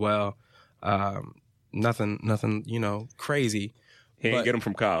gummies as well. Nothing, you know, crazy. He ain't get them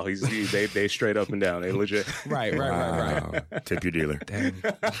from Kyle. They straight up and down. They legit. Right. Tip your dealer. Dang.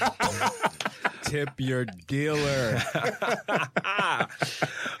 Tip your dealer.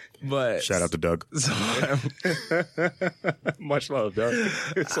 But shout out to Doug. Much love, Doug.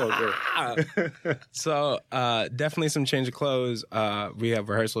 It's all good. So definitely some change of clothes. We have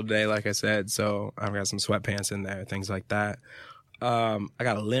rehearsal today, like I said. So I've got some sweatpants in there, things like that. I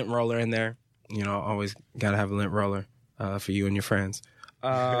got a lint roller in there. You know, always got to have a lint roller for you and your friends.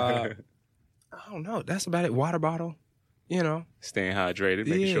 I don't know. That's about it. Water bottle. You know, staying hydrated,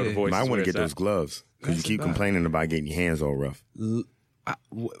 making sure the voice. Might want to get those gloves because you keep complaining about getting your hands all rough.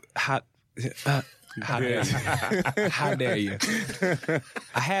 How dare you? How dare you?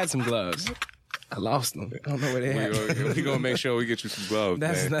 I had some gloves. I lost them. I don't know where they are. We're gonna make sure we get you some gloves.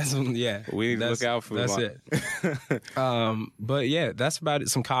 That's yeah. We need to look out for that's it. But yeah, that's about it.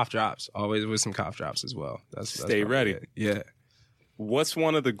 Some cough drops. Always with some cough drops as well. That's stay ready. It. Yeah. What's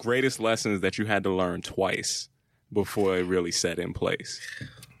one of the greatest lessons that you had to learn twice before it really set in place?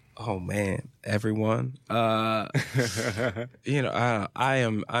 Oh man, everyone. You know, I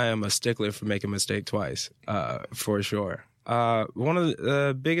am a stickler for making a mistake twice, for sure. One of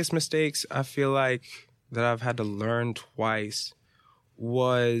the biggest mistakes I feel like that I've had to learn twice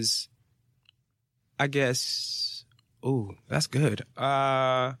was, I guess, that's good.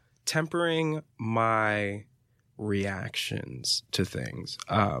 Tempering my reactions to things,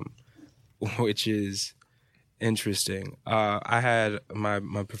 which is interesting. I had my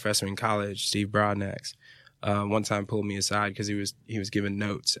professor in college, Steve Broadnax, one time pulled me aside because he was giving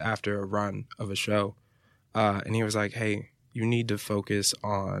notes after a run of a show, and he was like, "Hey, you need to focus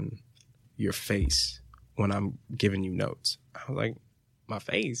on your face when I'm giving you notes." I was like, "My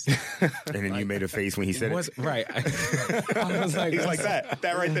face?" And then you made a face when he said it. Right. I was like, he's like that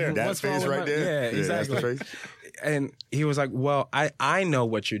right there. That face right there. Yeah, exactly. That's the face. And he was like, well, I know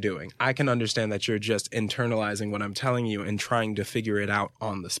what you're doing. I can understand that you're just internalizing what I'm telling you and trying to figure it out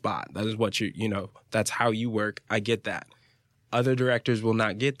on the spot. That is what you know, that's how you work. I get that. Other directors will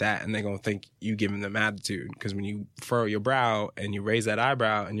not get that, and they're going to think you giving them attitude. Because when you furrow your brow and you raise that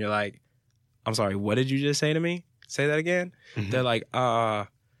eyebrow and you're like, I'm sorry, what did you just say to me? Say that again? Mm-hmm. They're like,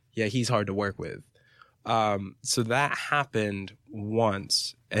 yeah, he's hard to work with. So that happened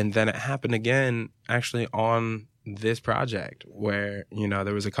once, and then it happened again actually on this project where, you know,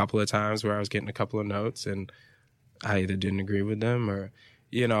 there was a couple of times where I was getting a couple of notes and I either didn't agree with them or,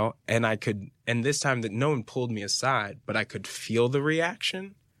 you know, and this time that no one pulled me aside, but I could feel the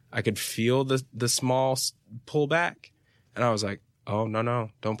reaction. I could feel the small pullback, and I was like, oh,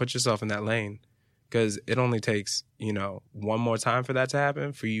 no, don't put yourself in that lane. Because it only takes, you know, one more time for that to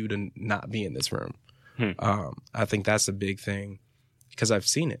happen for you to not be in this room. I think that's a big thing because I've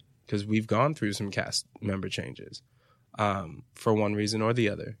seen it. Because we've gone through some cast member changes for one reason or the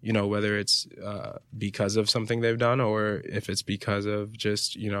other. You know, whether it's because of something they've done or if it's because of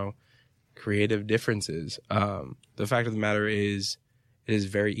just, you know, creative differences. The fact of the matter is it is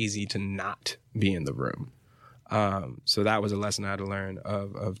very easy to not be in the room. So that was a lesson I had to learn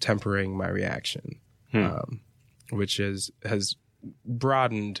of tempering my reaction, which has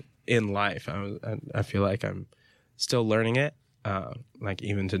broadened in life. I feel like I'm still learning it. Like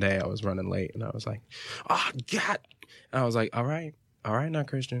even today I was running late and I was like, oh God. And I was like, all right, all right now,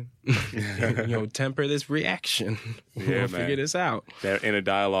 Christian, temper this reaction. We'll figure this out. That inner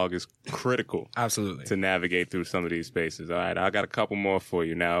dialogue is critical. Absolutely. To navigate through some of these spaces. All right, I got a couple more for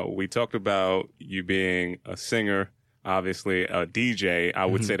you. Now, we talked about you being a singer, obviously a DJ. I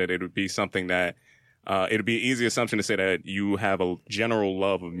would say that it would be something that it'd be an easy assumption to say that you have a general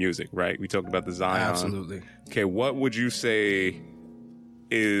love of music, right? We talked about the Zion. Absolutely. Okay, what would you say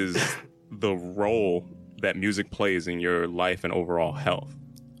is the role that music plays in your life and overall health?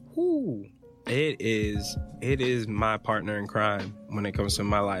 Ooh. It is my partner in crime when it comes to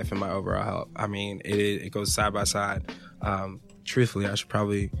my life and my overall health. I mean, it goes side by side. Truthfully, I should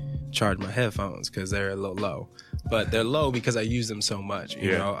probably charge my headphones because they're a little low, but they're low because I use them so much.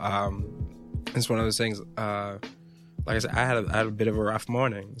 You know, it's one of those things. Like I said, I had a bit of a rough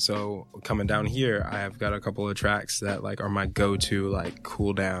morning, so coming down here, I have got a couple of tracks that like are my go-to, like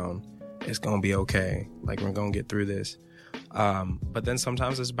cool down. It's gonna be okay. Like we're gonna get through this. But then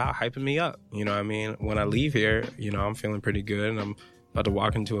sometimes it's about hyping me up. You know what I mean? When I leave here, I'm feeling pretty good and I'm about to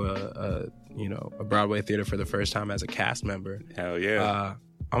walk into a Broadway theater for the first time as a cast member. Hell yeah.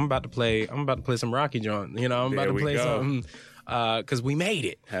 I'm about to play some Rocky Joint. I'm about to play something because we made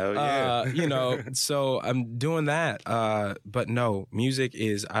it. Hell yeah. So I'm doing that. But no, music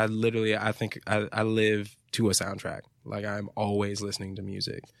is, I think I live to a soundtrack. Like I'm always listening to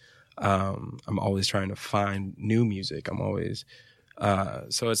music. I'm always trying to find new music. I'm always,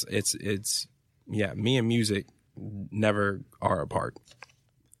 so it's me and music never are apart.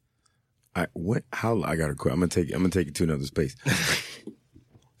 I gotta quit. I'm gonna take it to another space.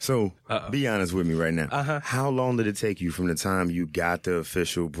 So be honest with me right now. How long did it take you from the time you got the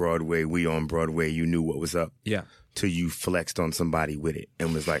official Broadway, we on Broadway, you knew what was up? Yeah. Till you flexed on somebody with it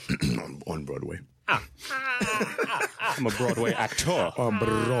and was like, on Broadway. I'm a Broadway actor. On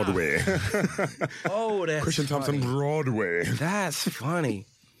Broadway. Oh, that's Christian Thompson, funny. Broadway. That's funny.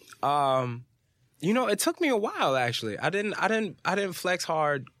 It took me a while actually. I didn't flex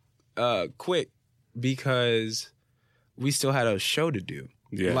hard quick because we still had a show to do.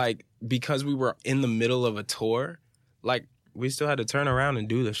 Yeah. Like because we were in the middle of a tour, like we still had to turn around and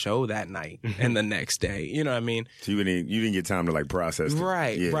do the show that night and the next day. You know what I mean? So you didn't get time to like process it.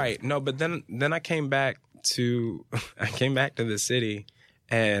 Right. No, but then I came back to the city,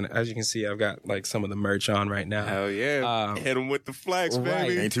 and as you can see, I've got like some of the merch on right now. Hell yeah. Hit them with the flex,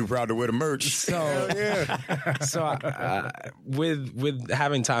 baby. Ain't too proud to wear the merch. So Hell yeah. So with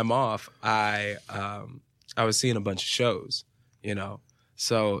having time off, I was seeing a bunch of shows,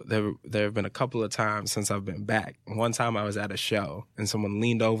 So there have been a couple of times since I've been back. One time I was at a show and someone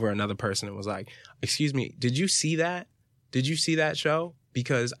leaned over another person and was like, "Excuse me, did you see that? Did you see that show?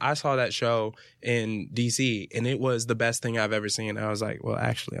 Because I saw that show in DC and it was the best thing I've ever seen." And I was like, "Well,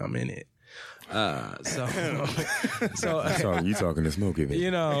 actually, I'm in it." So you talking to Smokey, baby.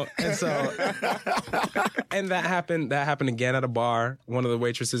 And that happened again at a bar. One of the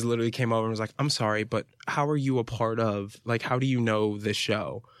waitresses literally came over and was like, "I'm sorry, but how are you a part of, like, how do you know this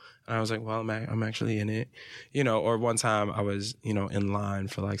show?" And I was like, "Well, I'm actually in it," or one time I was, in line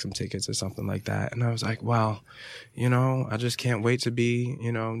for like some tickets or something like that. And I was like, "Well, I just can't wait to be,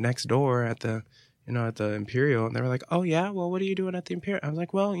 next door at the Imperial." And they were like, "Oh yeah, well, what are you doing at the Imperial?" I was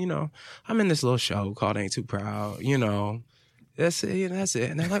like, "Well, I'm in this little show called Ain't Too Proud, That's it.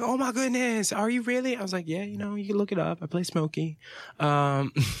 And they're like, "Oh my goodness, are you really?" I was like, "Yeah, you can look it up. I play Smokey."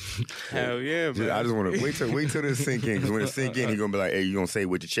 Hell yeah, man. I just want to wait till this sink in. Because when it sink in, you're gonna be like, "Hey, you gonna say it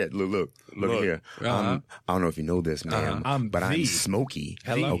with your chest? Look here. I don't know if you know this, ma'am, I'm Smokey.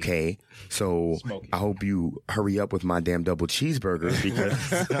 Hello. Okay, so Smokey. I hope you hurry up with my damn double cheeseburger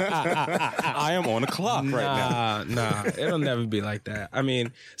because I am on a clock right now. Nah, it'll never be like that. I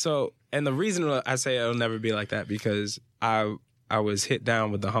mean, and the reason I say it'll never be like that because I was hit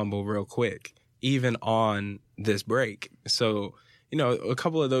down with the humble real quick, even on this break. So, a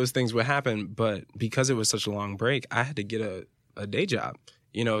couple of those things would happen, but because it was such a long break, I had to get a day job,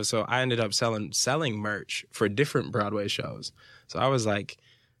 so I ended up selling merch for different Broadway shows. So I was like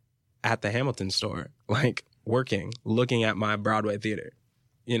at the Hamilton store, like working, looking at my Broadway theater,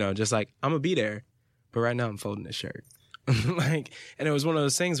 just like, I'm gonna be there, but right now I'm folding this shirt. And it was one of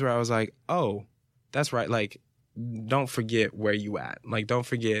those things where I was like, oh, that's right. Like, don't forget where you at. Like, don't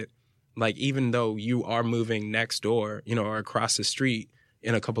forget, like, even though you are moving next door, or across the street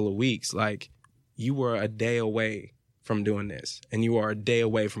in a couple of weeks, like, you were a day away from doing this and you are a day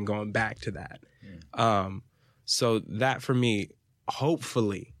away from going back to that. So that for me,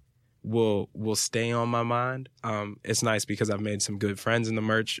 hopefully will I on my mind. It's nice because I've made some good friends in the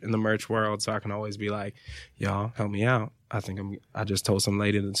merch world, so I can always be like, "Y'all help me out. I think I just told some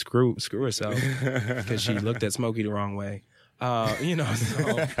lady to screw herself because she looked at Smokey the wrong way." You know, so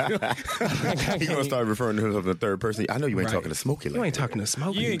He gonna start referring to himself in the third person. I know you ain't talking to Smokey. you ain't talking to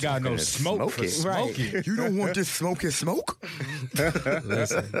Smokey. You ain't got no smoke for Smokey. You don't want this smoky smoke?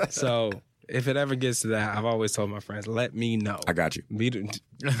 Listen, so if it ever gets to that, I've always told my friends, let me know. I got you.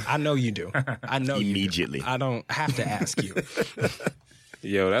 I know you do. I know Immediately. You do. I don't have to ask you.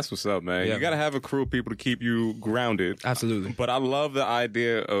 Yo, that's what's up, man. Yeah, you got to have a crew of people to keep you grounded. Absolutely. But I love the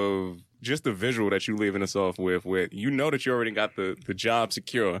idea of just the visual that you leaving us off with you know that you already got the job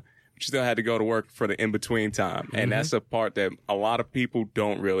secure, but you still had to go to work for the in-between time. And that's a part that a lot of people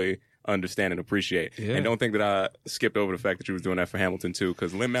don't really understand and appreciate. Yeah. And don't think that I skipped over the fact that you was doing that for Hamilton too,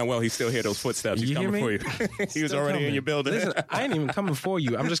 because Lin-Manuel, he still hear those footsteps. He's coming for you. He was already in your building. Listen, I ain't even coming for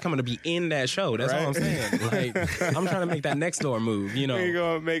you. I'm just coming to be in that show. That's all I'm saying. Like, I'm trying to make that next door move, you know. We're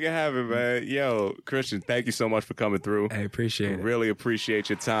going to make it happen, man. Yo, Christian, thank you so much for coming through. I appreciate it. Really appreciate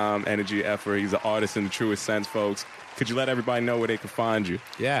your time, energy, effort. He's an artist in the truest sense, folks. Could you let everybody know where they can find you?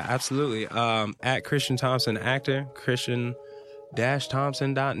 Yeah, absolutely. At Christian Thompson Actor,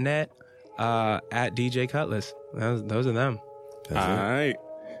 Christian-Thompson.net, at DJ Cutlass. Those are them. All right.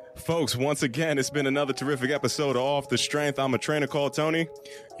 Folks, once again, it's been another terrific episode of Off the Strength. I'm a trainer called Tony.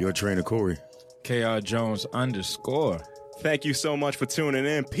 You're a trainer, Corey. KR Jones _. Thank you so much for tuning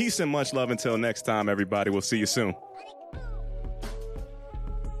in. Peace and much love until next time, everybody. We'll see you soon.